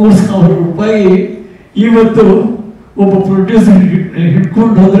 1,03,000 ರೂಪಾಯಿ ಇವತ್ತು ಒಬ್ಬ ಪ್ರೊಡ್ಯೂಸರ್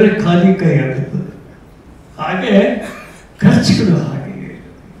ಹಿಡ್ಕೊಂಡು ಹೋದ್ರೆ ಖಾಲಿ ಕೈ ಆಗುತ್ತದೆ. ಹಾಗೆ ಖರ್ಚುಗಳು ಹಾಗೆ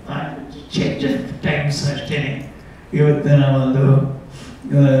ಚೇಂಜ್ ಆಫ್ ಟೈಮ್ಸ್ ಅಷ್ಟೇನೆ. ಇವತ್ತಿನ ಒಂದು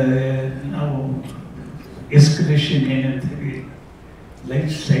ನಾವು ಎಸ್ಕಲೇಷನ್ ಏನಂತೀವಿ,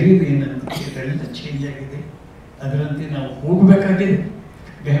 ಲೈಫ್ ಸ್ಟೈಲ್ ಏನಂತೀವಿ, ಅದೆಲ್ಲ ಚೇಂಜ್ ಆಗಿದೆ. ಅದರಂತೆ ನಾವು ಹೋಗಬೇಕಾಗಿದೆ.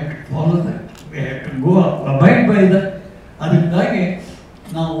 We have to follow that, we have to go abide by that. ಅದರಿಂದಾಗಿ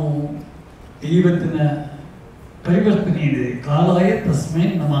ನಾವು ಇವತ್ತಿನ ಪರಿವರ್ತನೆ ಇದೆ, ಕಾಲಾಯ ತಸ್ಮೈ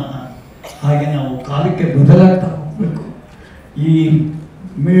ನಮಃ. ಹಾಗೆ ನಾವು ಕಾಲಕ್ಕೆ ಬದಲಾಗ್ತಾ ಹೋಗಬೇಕು. ಈ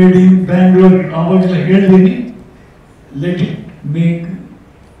ಮೇಡ್ ಇನ್ ಬ್ಯಾಂಗ್ಳೂರ್ ಆವಾಗಲೇ ಹೇಳಿದ್ದೀನಿ, let it make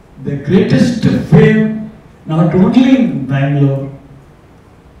the greatest fame not only in Bangalore,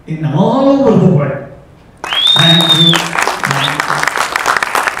 in all over the world. Thank you.